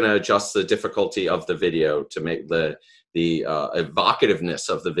also going to adjust the difficulty of the video to make the evocativeness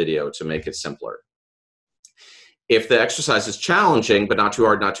of the video to make it simpler. If the exercise is challenging, but not too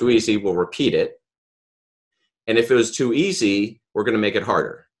hard, not too easy, we'll repeat it. And if it was too easy, we're going to make it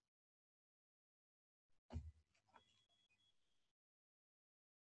harder.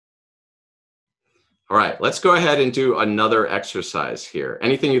 All right, let's go ahead and do another exercise here.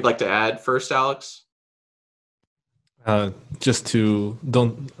 Anything you'd like to add first, Alex? I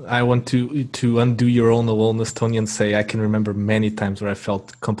want to undo your own aloneness, Tony, and say I can remember many times where I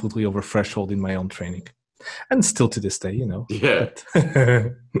felt completely over threshold in my own training. And still to this day, you know. Yeah.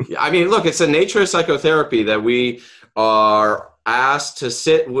 I mean, look, it's the nature of psychotherapy that we are asked to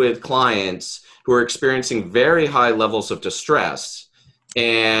sit with clients who are experiencing very high levels of distress,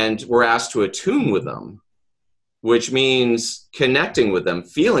 and we're asked to attune with them, which means connecting with them,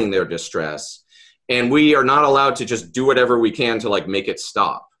 feeling their distress, and we are not allowed to just do whatever we can to like make it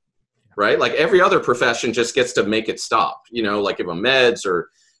stop, right? Like every other profession just gets to make it stop, you know, like give them meds or,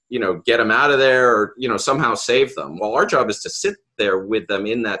 you know, get them out of there or, you know, somehow save them. Well, our job is to sit there with them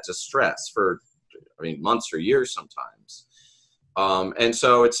in that distress for, I mean, months or years sometimes. And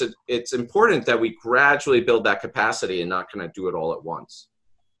so it's important that we gradually build that capacity and not kind of do it all at once.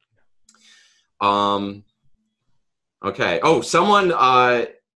 Okay. Oh, someone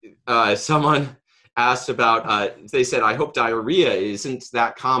asked about, they said, I hope diarrhea isn't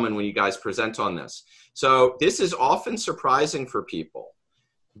that common when you guys present on this. So this is often surprising for people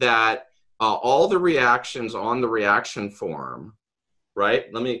that all the reactions on the reaction form, right?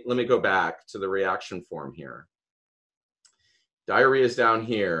 Let me go back to the reaction form here. Diarrhea is down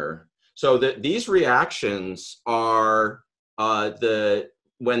here. So these reactions are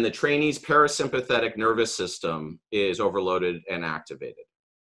when the trainee's parasympathetic nervous system is overloaded and activated.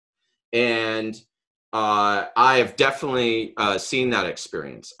 And I have definitely seen that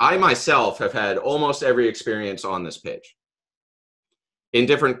experience. I myself have had almost every experience on this page in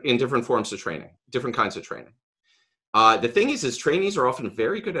different forms of training, different kinds of training. The thing is trainees are often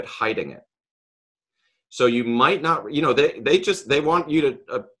very good at hiding it. So you might not, they want you to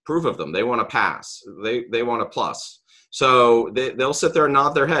approve of them. They want to pass. They want a plus. So they'll sit there and nod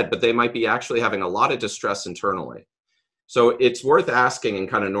their head, but they might be actually having a lot of distress internally. So it's worth asking and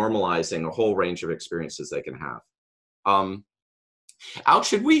kind of normalizing a whole range of experiences they can have. Alex,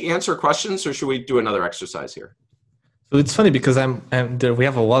 should we answer questions or should we do another exercise here? So it's funny because we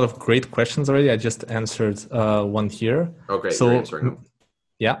have a lot of great questions already. I just answered one here. Oh, great. So, you're answering them.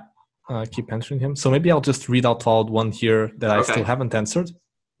 Yeah, keep answering him. So maybe I'll just read out loud one here that I still haven't answered.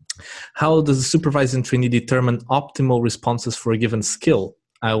 How does the supervisor and trainee determine optimal responses for a given skill?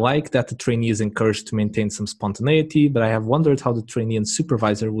 I like that the trainee is encouraged to maintain some spontaneity, but I have wondered how the trainee and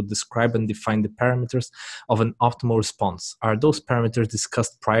supervisor would describe and define the parameters of an optimal response. Are those parameters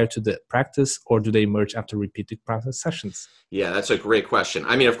discussed prior to the practice, or do they emerge after repeated practice sessions? Yeah, that's a great question.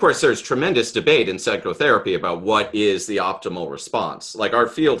 I mean, of course, there's tremendous debate in psychotherapy about what is the optimal response. Like, our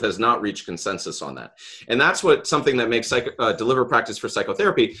field has not reached consensus on that. And that's something that makes deliberate practice for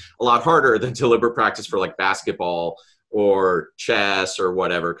psychotherapy a lot harder than deliberate practice for like basketball or chess or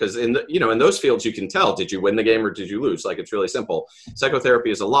whatever, because in those fields you can tell, did you win the game or did you lose? Like, it's really simple. Psychotherapy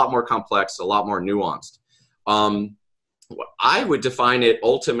is a lot more complex, a lot more nuanced. I would define it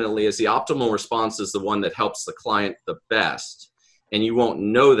ultimately as the optimal response is the one that helps the client the best, and you won't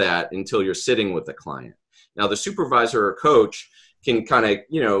know that until you're sitting with the client. Now, the supervisor or coach can kind of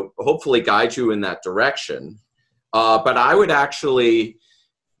hopefully guide you in that direction, but I would actually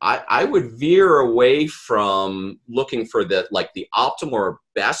I would veer away from looking for the optimal or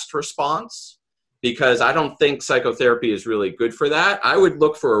best response, because I don't think psychotherapy is really good for that. I would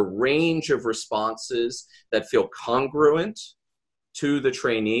look for a range of responses that feel congruent to the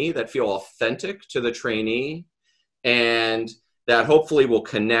trainee, that feel authentic to the trainee, and that hopefully will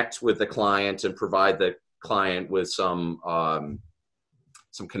connect with the client and provide the client with some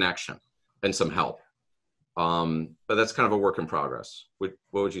connection and some help. But that's kind of a work in progress. What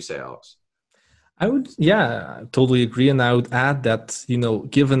would you say, Alex? I would, totally agree. And I would add that,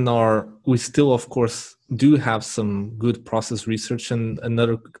 given we still, of course, do have some good process research, and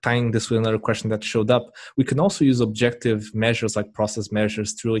tying this with another question that showed up, we can also use objective measures like process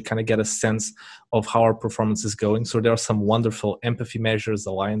measures to really kind of get a sense of how our performance is going. So there are some wonderful empathy measures,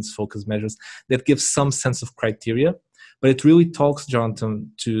 alliance focus measures that give some sense of criteria. But it really talks,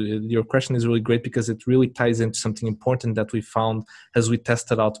 Jonathan, to your question is really great because it really ties into something important that we found as we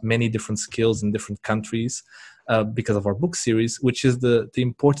tested out many different skills in different countries because of our book series, which is the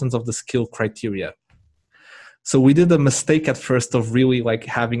importance of the skill criteria. So we did a mistake at first of really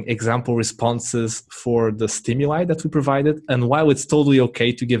having example responses for the stimuli that we provided. And while it's totally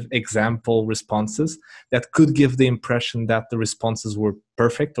okay to give example responses, that could give the impression that the responses were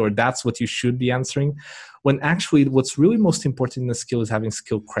perfect or that's what you should be answering, when actually what's really most important in a skill is having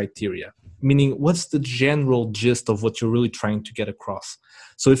skill criteria, meaning what's the general gist of what you're really trying to get across.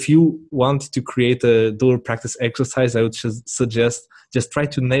 So if you want to create a deliberate practice exercise, I would suggest just try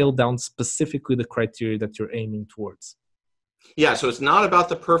to nail down specifically the criteria that you're aiming towards. Yeah, so it's not about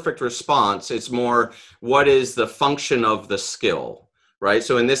the perfect response. It's more what is the function of the skill, right?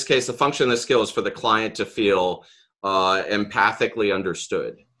 So in this case, the function of the skill is for the client to feel empathically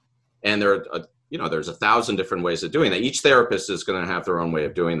understood. And there's 1,000 different ways of doing that. Each therapist is going to have their own way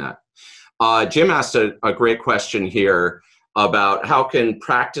of doing that. Jim asked a great question here about how can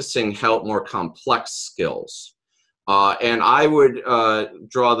practicing help more complex skills. And I would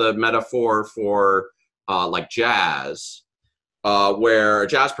draw the metaphor for jazz, where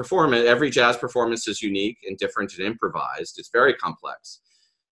every jazz performance is unique and different and improvised. It's very complex.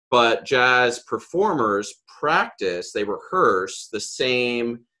 But jazz performers they rehearse the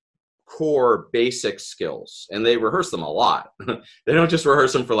same core basic skills, and they rehearse them a lot. They don't just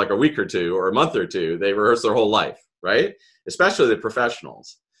rehearse them for a week or two or a month or two. They rehearse their whole life, right? Especially the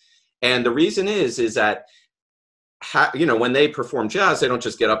professionals. And the reason is that when they perform jazz, they don't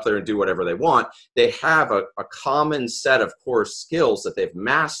just get up there and do whatever they want. They have a common set of core skills that they've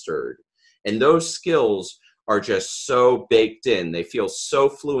mastered. And those skills are just so baked in. They feel so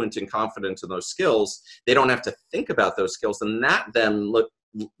fluent and confident in those skills. They don't have to think about those skills. And that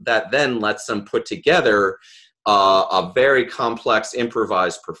then lets them put together a very complex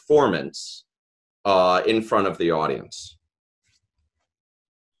improvised performance in front of the audience.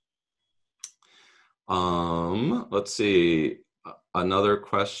 Let's see, another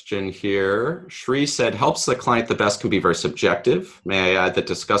question here. Shri said, helps the client the best can be very subjective. May I add that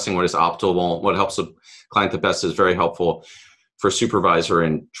discussing what is optimal, what helps the client the best is very helpful for supervisor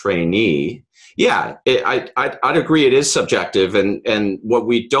and trainee. Yeah, I'd agree it is subjective. And what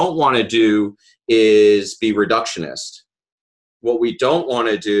we don't want to do is be reductionist. What we don't want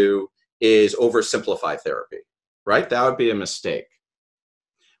to do is oversimplify therapy, right? That would be a mistake.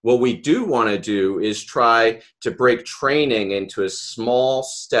 What we do want to do is try to break training into as small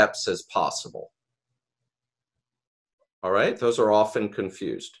steps as possible. All right, those are often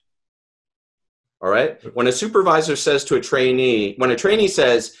confused. All right, when a supervisor says to a trainee, when a trainee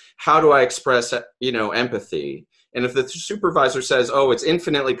says, how do I express, empathy? And if the supervisor says, oh, it's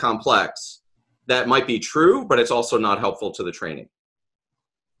infinitely complex, that might be true, but it's also not helpful to the trainee.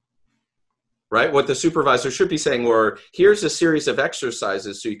 Right? What the supervisor should be saying, or here's a series of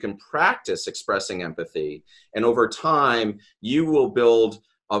exercises so you can practice expressing empathy. And over time, you will build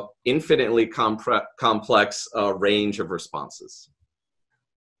an infinitely complex range of responses.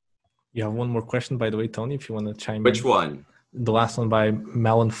 You have one more question, by the way, Tony, if you want to chime in. Which one? The last one by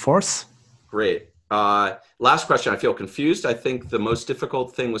Melon Force. Great. Last question. I feel confused. I think the most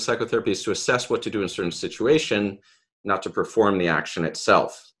difficult thing with psychotherapy is to assess what to do in a certain situation, not to perform the action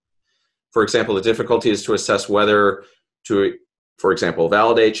itself. For example, the difficulty is to assess whether to, for example,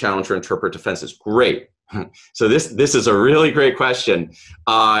 validate, challenge, or interpret defenses. Great. So this is a really great question.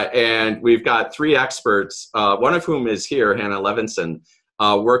 And we've got 3 experts, one of whom is here, Hannah Levinson,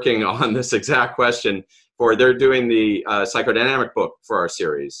 working on this exact question. They're doing the psychodynamic book for our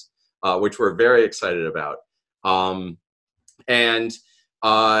series, which we're very excited about. Could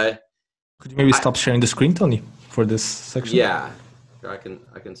you maybe stop sharing the screen, Tony, for this section? Yeah. I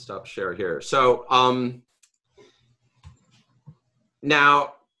can stop share here. So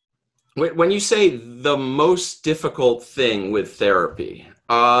now, when you say the most difficult thing with therapy,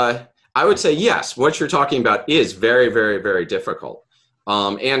 I would say yes. What you're talking about is very, very, very difficult,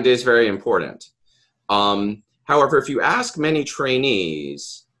 and is very important. However, if you ask many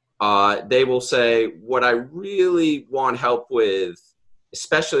trainees, they will say, "What I really want help with,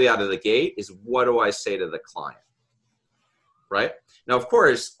 especially out of the gate, is what do I say to the client?" Right? Now, of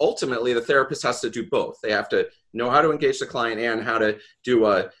course, ultimately, the therapist has to do both. They have to know how to engage the client and how to do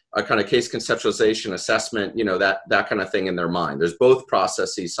a kind of case conceptualization assessment, that kind of thing in their mind. There's both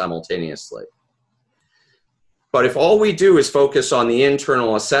processes simultaneously. But if all we do is focus on the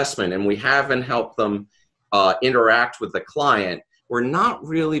internal assessment and we haven't helped them interact with the client, we're not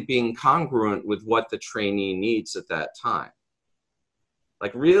really being congruent with what the trainee needs at that time.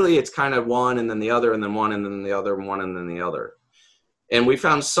 Like really, it's kind of one and then the other and then one and then the other and one and then the other. And we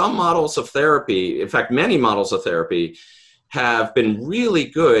found some models of therapy, in fact, many models of therapy have been really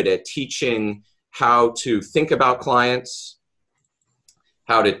good at teaching how to think about clients,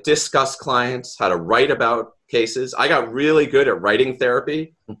 how to discuss clients, how to write about cases. I got really good at writing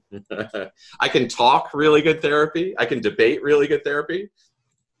therapy. I can talk really good therapy. I can debate really good therapy.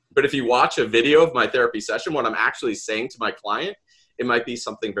 But if you watch a video of my therapy session, what I'm actually saying to my client, it might be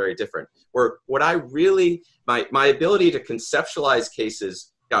something very different. Where what I really, my ability to conceptualize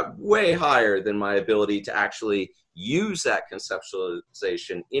cases got way higher than my ability to actually use that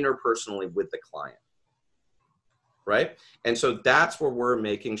conceptualization interpersonally with the client, right? And so that's where we're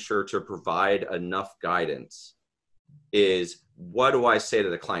making sure to provide enough guidance is what do I say to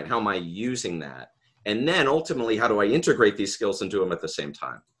the client? How am I using that? And then ultimately, how do I integrate these skills and do them at the same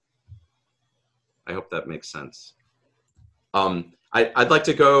time? I hope that makes sense. I'd like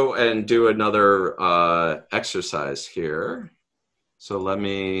to go and do another exercise here. So let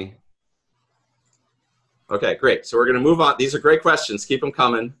me, okay, great. So we're gonna move on. These are great questions, keep them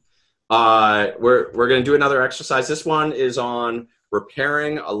coming. We're gonna do another exercise. This one is on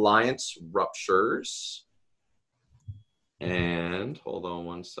repairing alliance ruptures. And hold on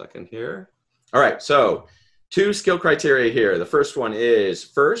one second here. All right, so 2 skill criteria here. The first one is,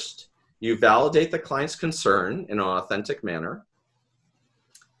 first, you validate the client's concern in an authentic manner.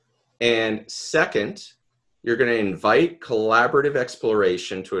 And second, you're going to invite collaborative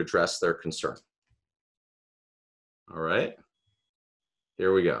exploration to address their concern. All right,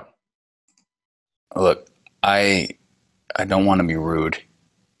 here we go. Look, I I don't want to be rude,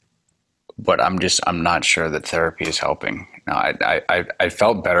 but I'm not sure that therapy is helping. Now, I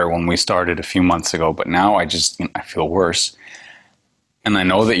felt better when we started a few months ago, but now I feel worse. And I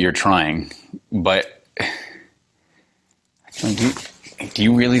know that you're trying, but do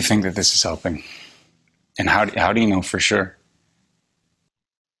you really think that this is helping? And how do you know for sure?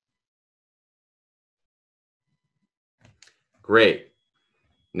 Great.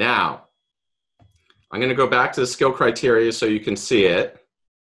 Now, I'm going to go back to the skill criteria so you can see it.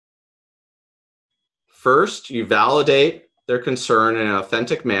 First, you validate their concern in an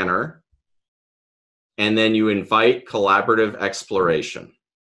authentic manner, and then you invite collaborative exploration.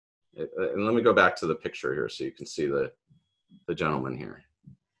 And let me go back to the picture here so you can see the gentleman here.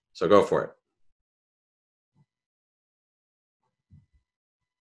 So go for it.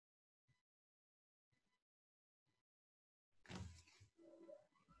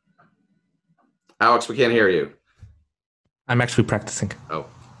 Alex, we can't hear you. I'm actually practicing. Oh.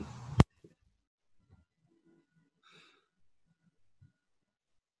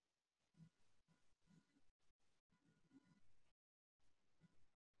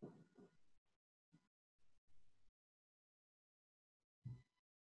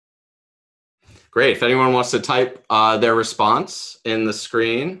 Great. If anyone wants to type their response in the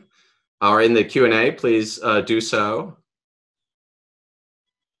screen or in the Q&A, please do so.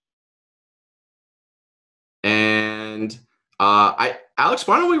 And Alex,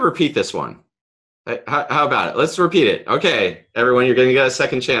 why don't we repeat this one? How about it? Let's repeat it. Okay, everyone, you're going to get a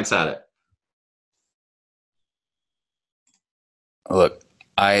second chance at it. Look,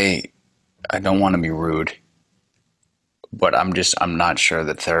 I don't want to be rude, but I'm not sure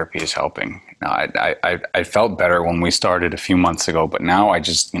that therapy is helping. Now, I felt better when we started a few months ago, but now I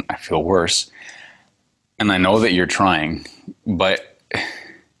feel worse. And I know that you're trying, but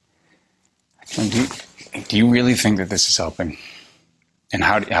do you really think that this is helping? And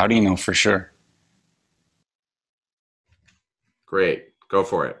how do you know for sure? Great. Go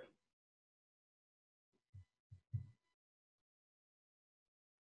for it.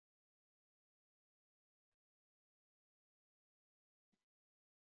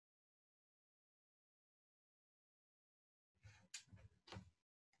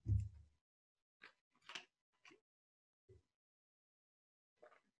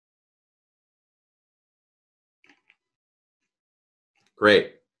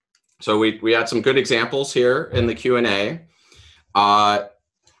 Great. So we had some good examples here in the Q&A. Now,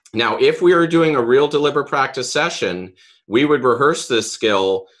 if we were doing a real deliberate practice session, we would rehearse this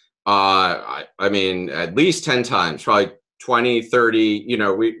skill, I mean, at least 10 times, probably 20, 30,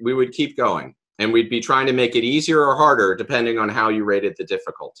 we would keep going. And we'd be trying to make it easier or harder depending on how you rated the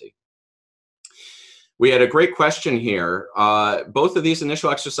difficulty. We had a great question here. Both of these initial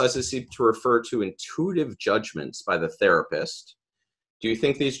exercises seem to refer to intuitive judgments by the therapist. Do you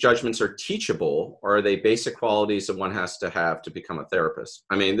think these judgments are teachable, or are they basic qualities that one has to have to become a therapist?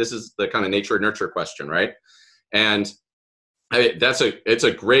 I mean, this is the kind of nature nurture question, right? And it's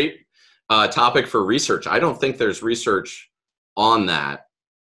a great topic for research. I don't think there's research on that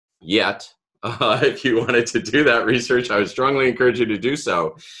yet. If you wanted to do that research, I would strongly encourage you to do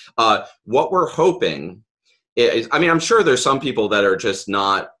so. What we're hoping is, I mean, I'm sure there's some people that are just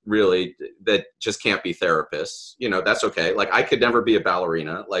not really, that just can't be therapists. That's okay. Like, I could never be a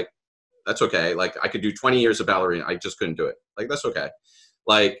ballerina. Like, that's okay. Like, I could do 20 years of ballerina. I just couldn't do it. Like, that's okay.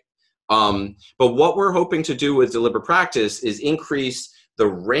 Like, but what we're hoping to do with deliberate practice is increase the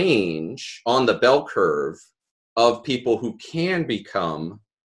range on the bell curve of people who can become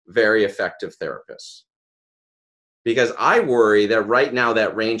very effective therapists. Because I worry that right now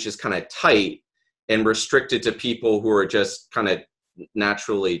that range is kind of tight and restricted to people who are just kind of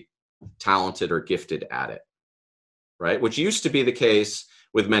naturally talented or gifted at it, right? Which used to be the case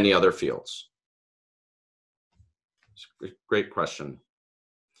with many other fields. Great question.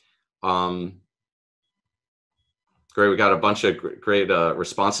 Great, we got a bunch of great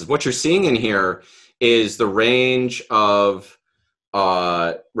responses. What you're seeing in here is the range of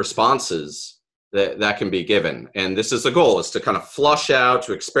responses that can be given. And this is the goal, is to kind of flush out,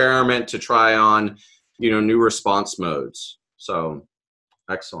 to experiment, to try on, new response modes. So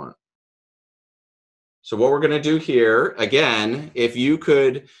excellent. So what we're going to do here, again, if you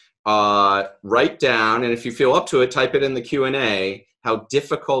could write down, and if you feel up to it, type it in the Q&A, how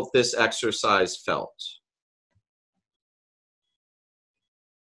difficult this exercise felt.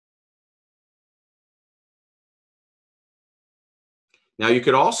 Now, you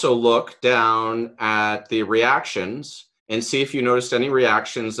could also look down at the reactions and see if you noticed any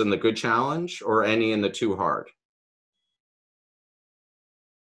reactions in the good challenge or any in the too hard.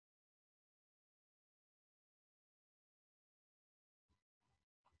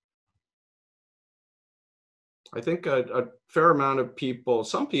 I think a fair amount of people,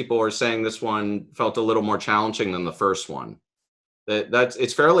 some people are saying this one felt a little more challenging than the first one.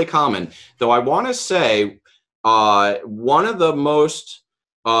 It's fairly common, though I want to say one of the most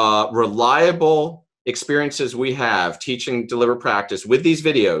reliable experiences we have teaching deliberate practice with these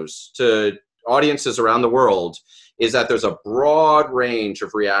videos to audiences around the world is that there's a broad range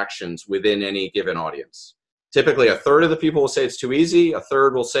of reactions within any given audience. Typically, a third of the people will say it's too easy, a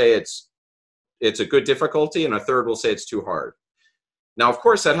third will say it's a good difficulty, and a third will say it's too hard. Now, of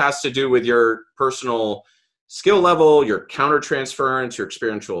course, that has to do with your personal skill level, your countertransference, your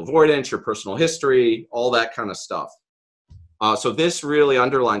experiential avoidance, your personal history, all that kind of stuff. So this really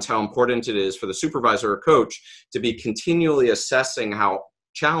underlines how important it is for the supervisor or coach to be continually assessing how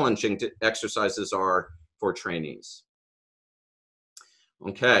challenging exercises are for trainees.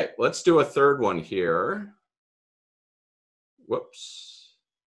 Okay, let's do a third one here. Whoops.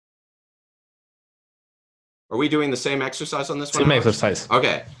 Are we doing the same exercise on this one? Same exercise.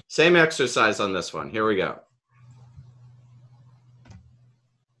 Okay, same exercise on this one. Here we go.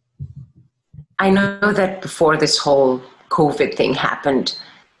 I know that before this whole COVID thing happened,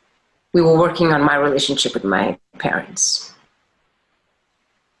 we were working on my relationship with my parents.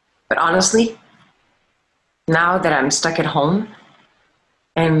 But honestly, now that I'm stuck at home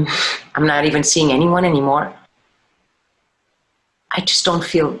and I'm not even seeing anyone anymore, I just don't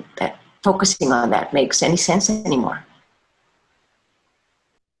feel that focusing on that makes any sense anymore.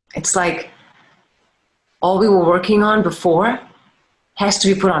 It's like all we were working on before has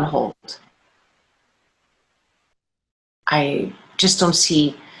to be put on hold. I just don't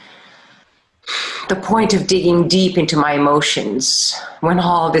see the point of digging deep into my emotions when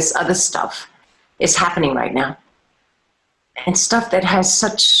all this other stuff is happening right now. And stuff that has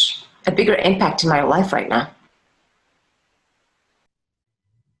such a bigger impact in my life right now.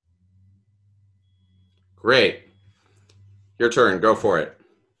 Great. Your turn. Go for it.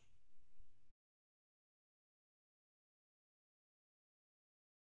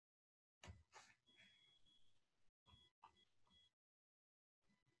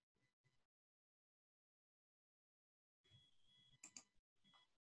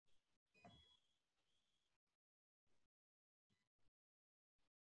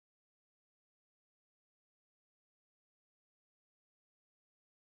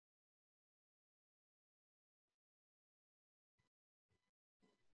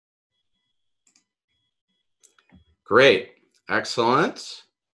 Great. Excellent.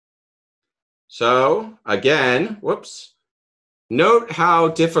 So again, whoops, note how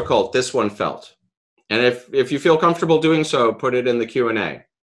difficult this one felt. And if you feel comfortable doing so, put it in the Q&A.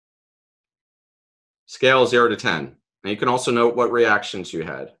 Scale 0 to 10. And you can also note what reactions you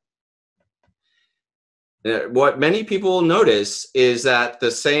had. What many people notice is that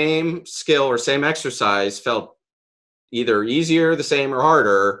the same skill or same exercise felt either easier, the same, or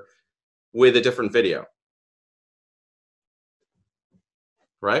harder with a different video.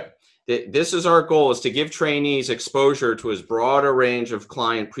 Right? This is our goal, is to give trainees exposure to as broad a range of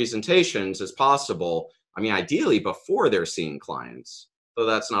client presentations as possible. I mean, ideally before they're seeing clients, though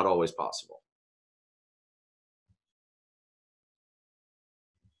that's not always possible.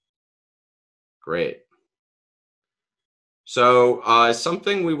 Great. So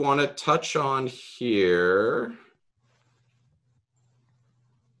something we want to touch on here.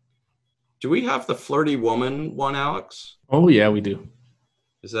 Do we have the flirty woman one, Alex? Oh, yeah, we do.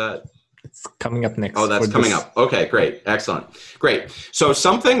 Is that? It's coming up next. Oh, that's coming up. Okay, great. Excellent. Great. So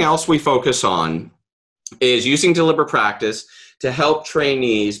something else we focus on is using deliberate practice to help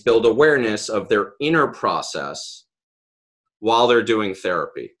trainees build awareness of their inner process while they're doing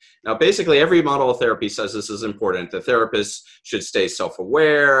therapy. Now, basically, every model of therapy says this is important. The therapists should stay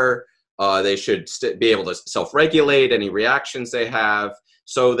self-aware. They should be able to self-regulate any reactions they have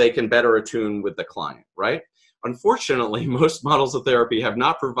so they can better attune with the client, right? Unfortunately, most models of therapy have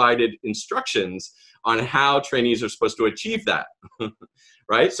not provided instructions on how trainees are supposed to achieve that,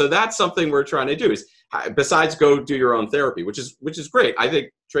 right? So that's something we're trying to do, is besides go do your own therapy, which is great. I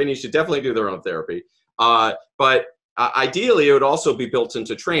think trainees should definitely do their own therapy. But ideally, it would also be built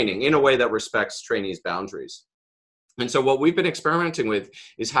into training in a way that respects trainees' boundaries. And so what we've been experimenting with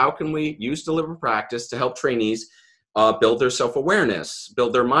is how can we use deliberate practice to help trainees build their self-awareness,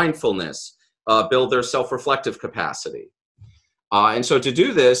 build their mindfulness, build their self-reflective capacity. And so to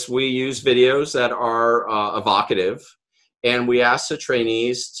do this, we use videos that are evocative, and we ask the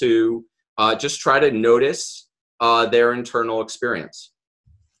trainees to just try to notice their internal experience.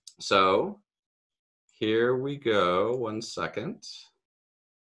 So here we go, 1 second.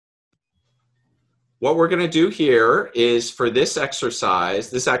 What we're going to do here is, for this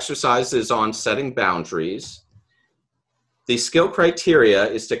exercise is on setting boundaries. the skill criteria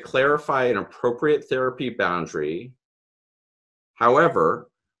is to clarify an appropriate therapy boundary. However,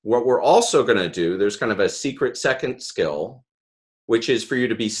 what we're also going to do, there's kind of a secret second skill, which is for you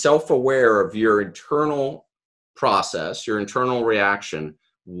to be self-aware of your internal process, your internal reaction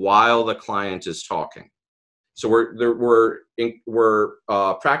while the client is talking. So we're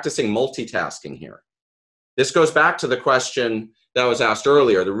practicing multitasking here. This goes back to the question that was asked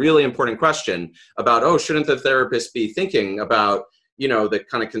earlier, the really important question about, oh, shouldn't the therapist be thinking about, the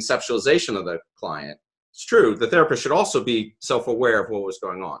kind of conceptualization of the client? It's true. The therapist should also be self-aware of what was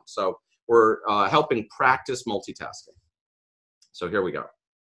going on. So we're helping practice multitasking. So here we go.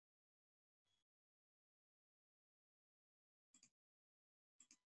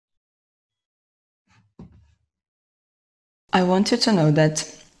 I want you to know that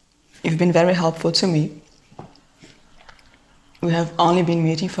you've been very helpful to me. We have only been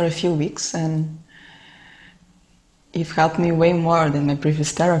meeting for a few weeks, and you've helped me way more than my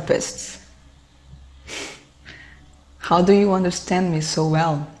previous therapists. How do you understand me so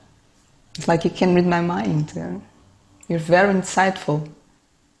well? It's like you can read my mind. You're very insightful.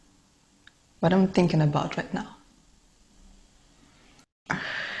 What I'm thinking about right now.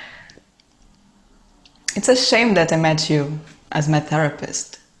 It's a shame that I met you as my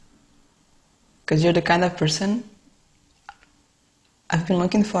therapist, because you're the kind of person I've been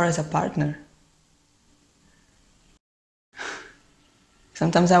looking for as a partner.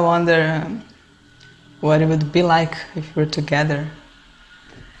 Sometimes I wonder what it would be like if we were together.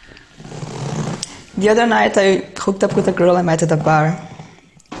 The other night I hooked up with a girl I met at a bar,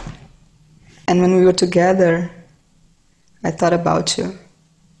 and when we were together, I thought about you.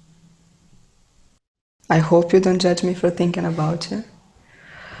 I hope you don't judge me for thinking about you.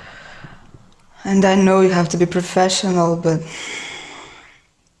 And I know you have to be professional, but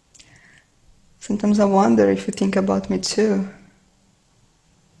sometimes I wonder if you think about me too.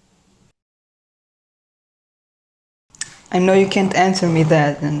 I know you can't answer me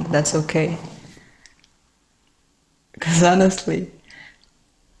that, and that's okay. Because honestly,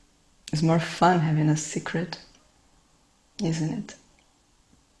 it's more fun having a secret, isn't it?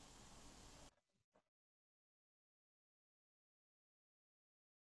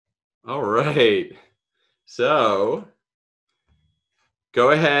 All right. So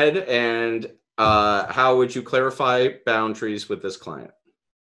go ahead and how would you clarify boundaries with this client?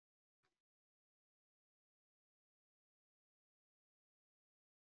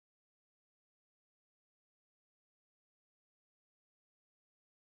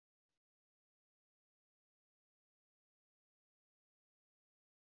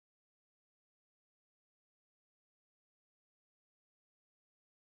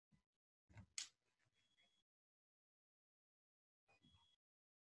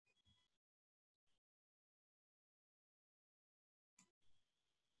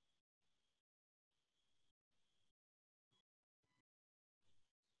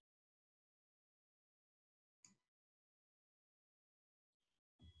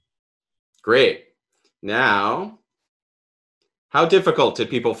 Great. Now, how difficult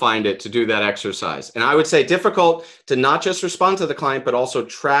did people find it to do that exercise? And I would say difficult to not just respond to the client, but also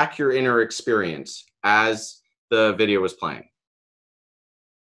track your inner experience as the video was playing.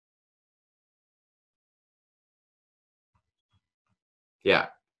 Yeah,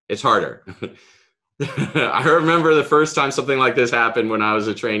 it's harder. I remember the first time something like this happened when I was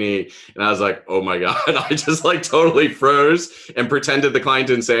a trainee, and I was like, oh my God, I just like totally froze and pretended the client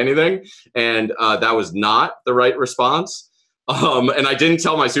didn't say anything. And that was not the right response. And I didn't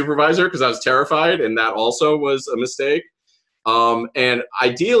tell my supervisor because I was terrified, and that also was a mistake. And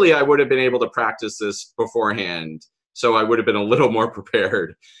ideally, I would have been able to practice this beforehand, so I would have been a little more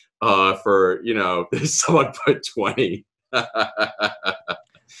prepared for, someone put 20.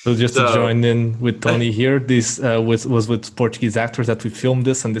 So just to join in with Tony here, this was with Portuguese actors that we filmed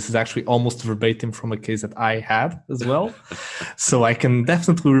this, and this is actually almost verbatim from a case that I had as well. So I can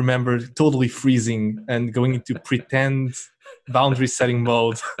definitely remember totally freezing and going into pretend boundary setting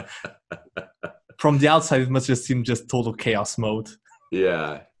mode. From the outside, it must just seem just total chaos mode.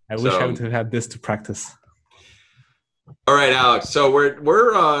 Yeah. I wish I would have had this to practice. All right, Alex. So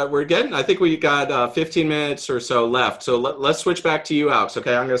we're getting. I think we got 15 minutes or so left. So let's switch back to you, Alex.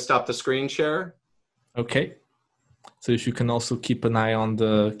 Okay, I'm going to stop the screen share. Okay. So if you can also keep an eye on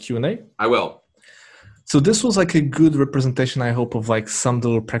the Q&A. I will. So this was like a good representation, I hope, of like some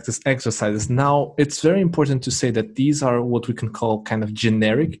little practice exercises. Now, it's very important to say that these are what we can call kind of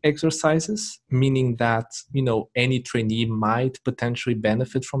generic exercises, meaning that, any trainee might potentially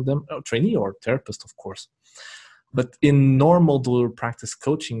benefit from them, trainee or therapist, of course. But in normal deliberate practice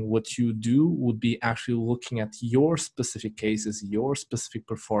coaching, what you do would be actually looking at your specific cases, your specific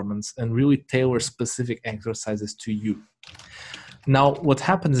performance, and really tailor specific exercises to you. Now, what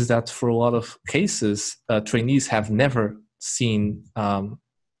happens is that for a lot of cases, trainees have never seen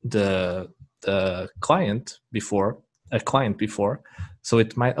the client before, so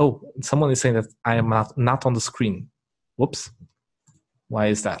it might, oh, someone is saying that I am not on the screen. Whoops. Why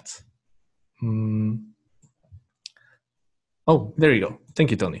is that? Oh, there you go.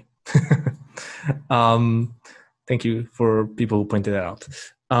 Thank you, Tony. Thank you for people who pointed that out.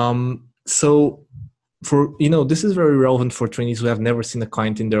 So for, this is very relevant for trainees who have never seen a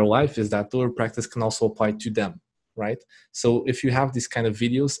client in their life, is that deliberate practice can also apply to them, right? So if you have these kind of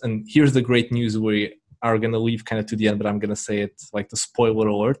videos, and here's the great news, we are going to leave kind of to the end, but I'm going to say it like the spoiler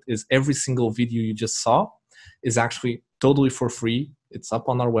alert, is every single video you just saw is actually totally for free. It's up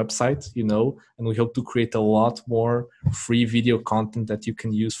on our website, and we hope to create a lot more free video content that you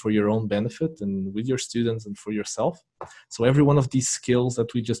can use for your own benefit and with your students and for yourself. So every one of these skills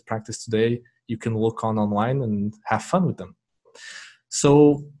that we just practiced today, you can look online and have fun with them.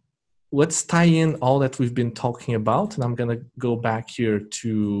 So let's tie in all that we've been talking about. And I'm going to go back here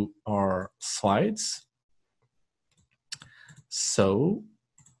to our slides. So,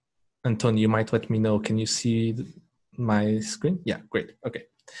 Antonio, you might let me know. Can you see my screen? Yeah, great. Okay.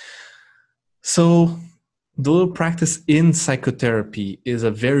 So deliberate practice in psychotherapy is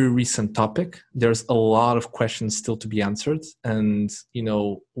a very recent topic. There's a lot of questions still to be answered. And,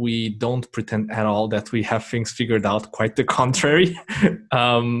 we don't pretend at all that we have things figured out. Quite the contrary.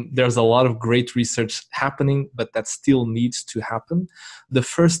 There's a lot of great research happening, but that still needs to happen. The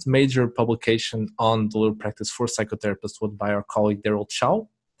first major publication on deliberate practice for psychotherapists was by our colleague Daryl Chow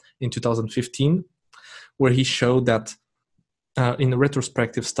in 2015, where he showed that in a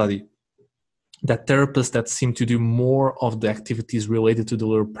retrospective study, that therapists that seem to do more of the activities related to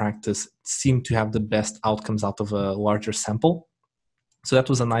deliberate practice seem to have the best outcomes out of a larger sample. So that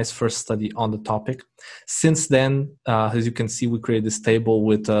was a nice first study on the topic. Since then, as you can see, we created this table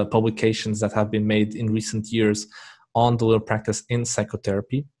with publications that have been made in recent years on deliberate practice in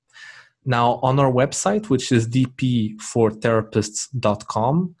psychotherapy. Now, on our website, which is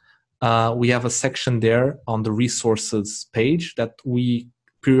dpfortherapists.com, we have a section there on the resources page that we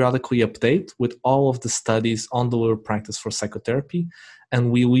periodically update with all of the studies on deliberate practice for psychotherapy, and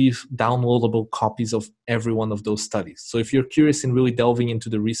we leave downloadable copies of every one of those studies. So if you're curious in really delving into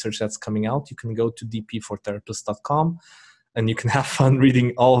the research that's coming out, you can go to dpfortherapists.com and you can have fun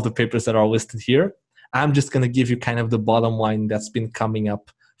reading all of the papers that are listed here. I'm just going to give you kind of the bottom line that's been coming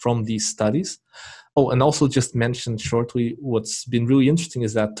up from these studies. Oh, and also just mention shortly, what's been really interesting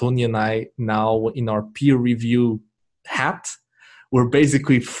is that Tony and I now, in our peer review hat, we're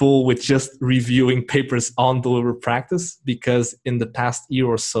basically full with just reviewing papers on deliberate practice, because in the past year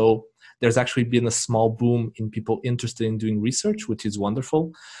or so, there's actually been a small boom in people interested in doing research, which is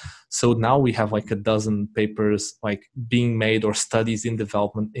wonderful. So now we have like a dozen papers like being made or studies in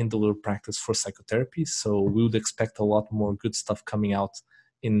development in deliberate practice for psychotherapy. So we would expect a lot more good stuff coming out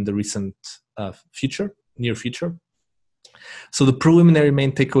in the recent near future. So the preliminary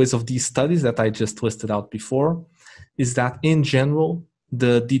main takeaways of these studies that I just listed out before is that in general,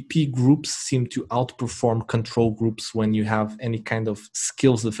 the DP groups seem to outperform control groups when you have any kind of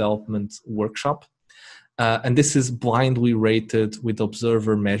skills development workshop. And this is blindly rated with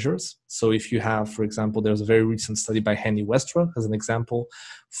observer measures. So if you have, for example, there's a very recent study by Henny Westra as an example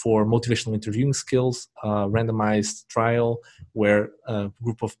for motivational interviewing skills, randomized trial where a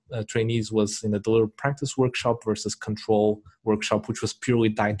group of trainees was in a deliberate practice workshop versus control workshop, which was purely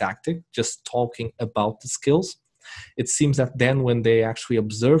didactic, just talking about the skills. It seems that then when they actually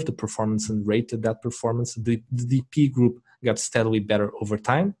observed the performance and rated that performance, the DP group got steadily better over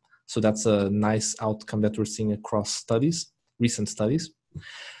time. So that's a nice outcome that we're seeing across studies, recent studies.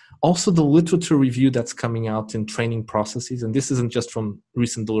 Also, the literature review that's coming out in training processes, and this isn't just from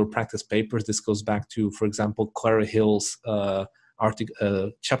recent deliberate practice papers. This goes back to, for example, Clara Hill's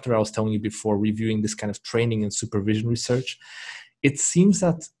chapter I was telling you before, reviewing this kind of training and supervision research. It seems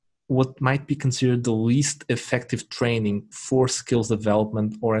that what might be considered the least effective training for skills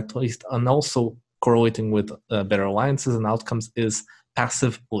development, or at least, and also correlating with better alliances and outcomes, is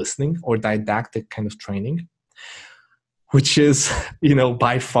passive listening or didactic kind of training, which is,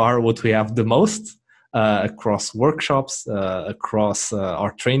 by far what we have the most across workshops, across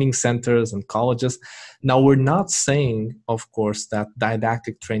our training centers and colleges. Now, we're not saying, of course, that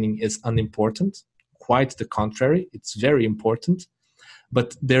didactic training is unimportant. Quite the contrary, it's very important.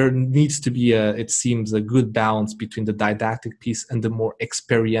 But there needs to be, it seems, a good balance between the didactic piece and the more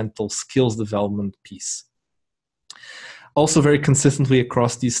experiential skills development piece. Also, very consistently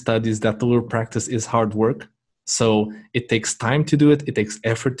across these studies, that deliberate practice is hard work. So it takes time to do it, it takes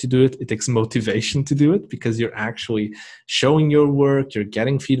effort to do it, it takes motivation to do it, because you're actually showing your work, you're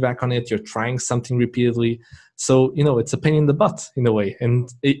getting feedback on it, you're trying something repeatedly. So, it's a pain in the butt in a way. And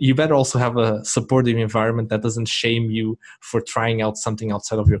you better also have a supportive environment that doesn't shame you for trying out something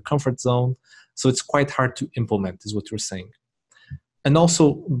outside of your comfort zone. So it's quite hard to implement, is what you're saying. And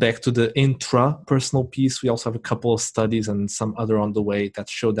also back to the intrapersonal piece, we also have a couple of studies and some other on the way that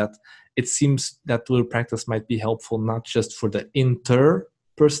show that it seems that deliberate practice might be helpful not just for the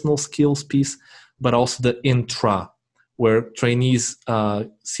interpersonal skills piece, but also the intra, where trainees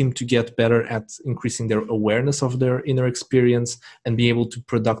seem to get better at increasing their awareness of their inner experience and be able to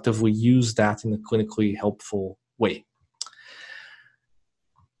productively use that in a clinically helpful way.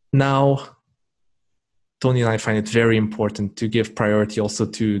 Now, Tony and I find it very important to give priority also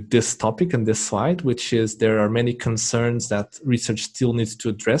to this topic and this slide, which is there are many concerns that research still needs to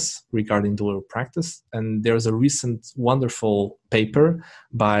address regarding deliberate practice. And there's a recent wonderful paper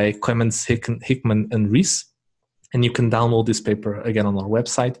by Clemens Hickman and Rees, and you can download this paper again on our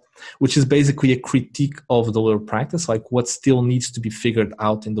website, which is basically a critique of deliberate practice, like what still needs to be figured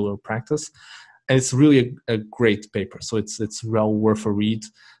out in deliberate practice. And it's really a great paper, so it's well worth a read.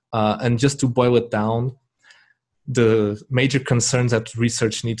 And just to boil it down, the major concerns that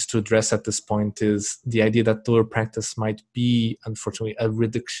research needs to address at this point is the idea that deliberate practice might be, unfortunately, a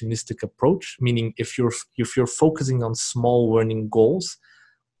reductionistic approach, meaning if you're focusing on small learning goals,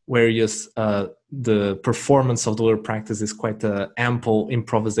 whereas the performance of deliberate practice is quite an ample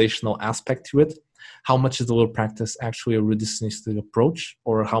improvisational aspect to it, how much is deliberate practice actually a reductionistic approach,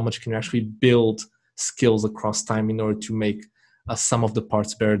 or how much can you actually build skills across time in order to make a sum of the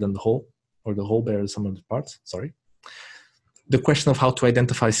parts better than the whole, or the whole better than some of the parts, sorry. The question of how to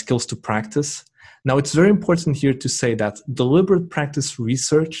identify skills to practice. Now, it's very important here to say that deliberate practice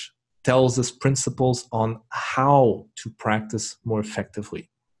research tells us principles on how to practice more effectively.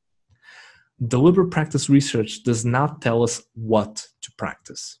 Deliberate practice research does not tell us what to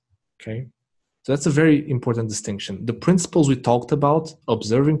practice, okay? So that's a very important distinction. The principles we talked about,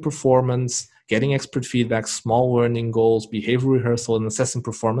 observing performance, getting expert feedback, small learning goals, behavior rehearsal, and assessing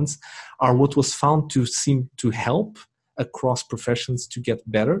performance are what was found to seem to help across professions to get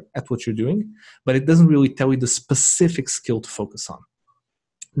better at what you're doing, but it doesn't really tell you the specific skill to focus on.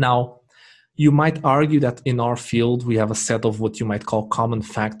 Now, you might argue that in our field, we have a set of what you might call common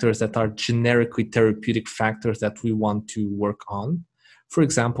factors that are generically therapeutic factors that we want to work on. For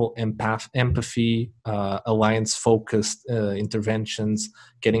example, empathy, alliance-focused interventions,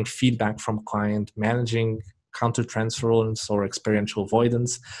 getting feedback from client, managing countertransference or experiential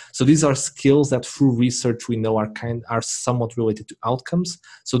avoidance. So these are skills that through research we know are somewhat related to outcomes.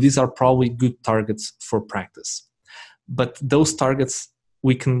 So these are probably good targets for practice. But those targets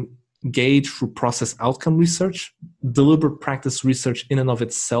we can gauge through process outcome research. Deliberate practice research in and of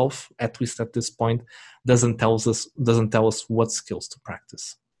itself, at least at this point, doesn't tell us what skills to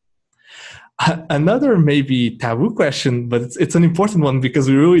practice. Another maybe taboo question, but it's an important one because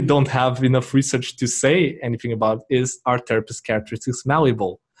we really don't have enough research to say anything about, is, are therapist characteristics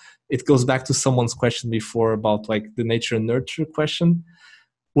malleable? It goes back to someone's question before about like the nature and nurture question.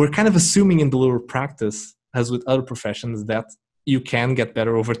 We're kind of assuming in deliberate practice, as with other professions, that you can get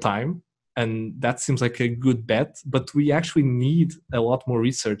better over time. And that seems like a good bet, but we actually need a lot more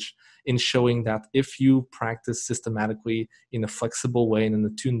research in showing that if you practice systematically in a flexible way and in a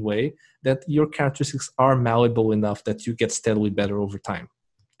tuned way, that your characteristics are malleable enough that you get steadily better over time.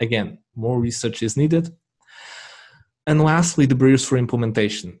 Again, more research is needed. And lastly, the barriers for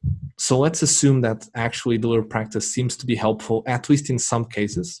implementation. So let's assume that actually deliberate practice seems to be helpful, at least in some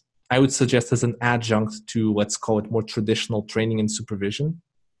cases. I would suggest as an adjunct to, let's call it, more traditional training and supervision.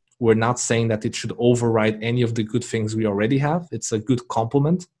 We're not saying that it should override any of the good things we already have. It's a good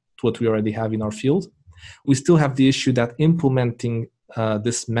complement to what we already have in our field. We still have the issue that implementing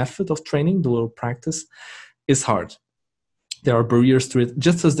this method of training, deliberate practice, is hard. There are barriers to it,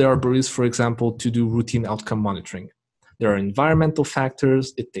 just as there are barriers, for example, to do routine outcome monitoring. There are environmental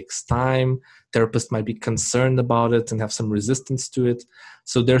factors, it takes time, therapists might be concerned about it and have some resistance to it.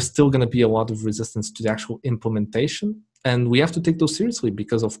 So there's still going to be a lot of resistance to the actual implementation. And we have to take those seriously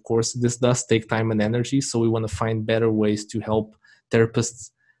because, of course, this does take time and energy. So we want to find better ways to help therapists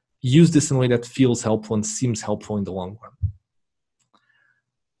use this in a way that feels helpful and seems helpful in the long run.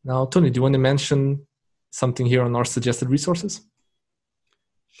 Now, Tony, do you want to mention something here on our suggested resources?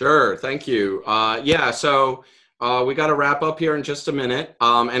 Sure, thank you. So we got to wrap up here in just a minute.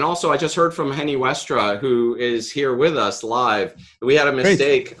 And also, I just heard from Henny Westra, who is here with us live. We had a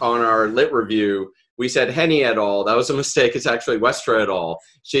mistake on our lit review. we said Henny et al. That was a mistake. It's actually Westra et al.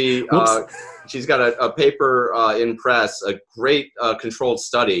 She's got a paper in press, a great controlled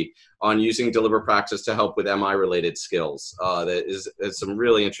study on using deliberate practice to help with MI-related skills. That is some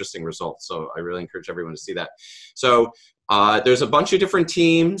really interesting results. So I really encourage everyone to see that. So there's a bunch of different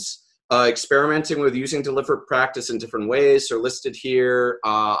teams experimenting with using deliberate practice in different ways. They're listed here.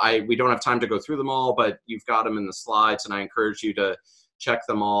 We don't have time to go through them all, but you've got them in the slides, and I encourage you to check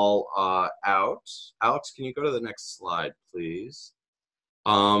them all out. Alex, can you go to the next slide, please?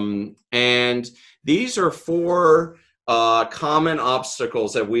 And these are 4 common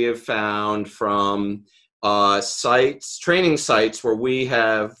obstacles that we have found from training sites where we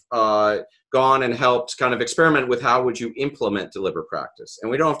have gone and helped kind of experiment with how would you implement deliberate practice.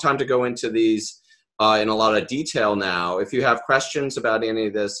 And we don't have time to go into these in a lot of detail now. If you have questions about any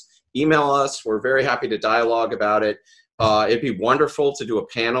of this, email us. We're very happy to dialogue about it. It'd be wonderful to do a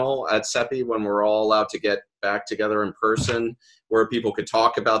panel at SEPI when we're all allowed to get back together in person, where people could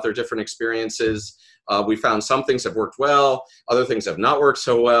talk about their different experiences. We found some things have worked well, other things have not worked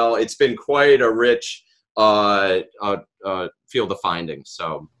so well. It's been quite a rich field of findings.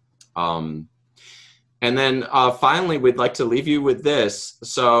 So, and then finally, we'd like to leave you with this.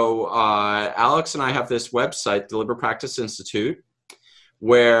 So Alex and I have this website, Deliberate Practice Institute,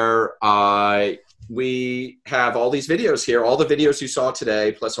 where we have all these videos here. All the videos you saw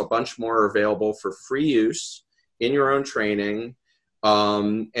today, plus a bunch more, are available for free use in your own training.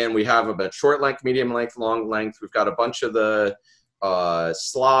 And we have about short length, medium length, long length. We've got a bunch of the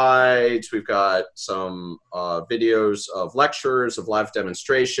slides. We've got some videos of lectures, of live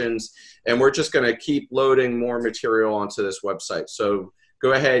demonstrations, and we're just going to keep loading more material onto this website. So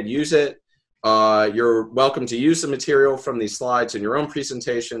go ahead, use it. You're welcome to use the material from these slides in your own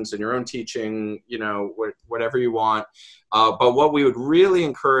presentations, in your own teaching, you know, whatever you want. But what we would really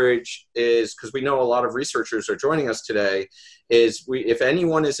encourage is, because we know a lot of researchers are joining us today, is if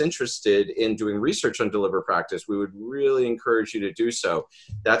anyone is interested in doing research on deliberate practice, we would really encourage you to do so.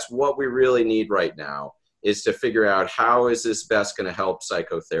 That's what we really need right now, is to figure out how is this best going to help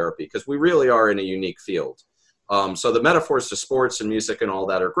psychotherapy, because we really are in a unique field. So the metaphors to sports and music and all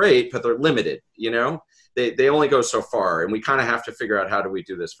that are great, but they're limited, you know? They only go so far, and we kind of have to figure out how do we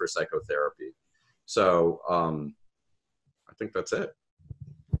do this for psychotherapy. So I think that's it.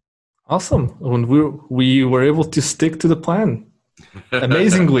 Awesome. When we were able to stick to the plan,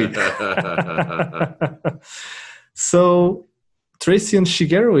 amazingly. So Tracy and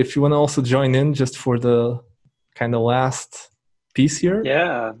Shigeru, if you want to also join in just for the kind of last piece here.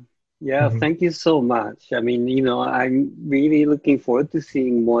 Yeah. Thank you so much. I mean, you know, I'm really looking forward to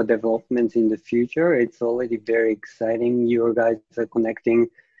seeing more developments in the future. It's already very exciting. You guys are connecting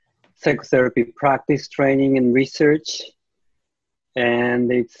psychotherapy practice, training, and research.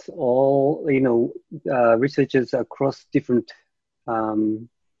 And it's all, you know, researchers across different,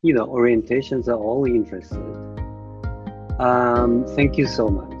 you know, orientations are all interested. Thank you so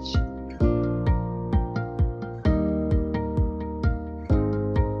much.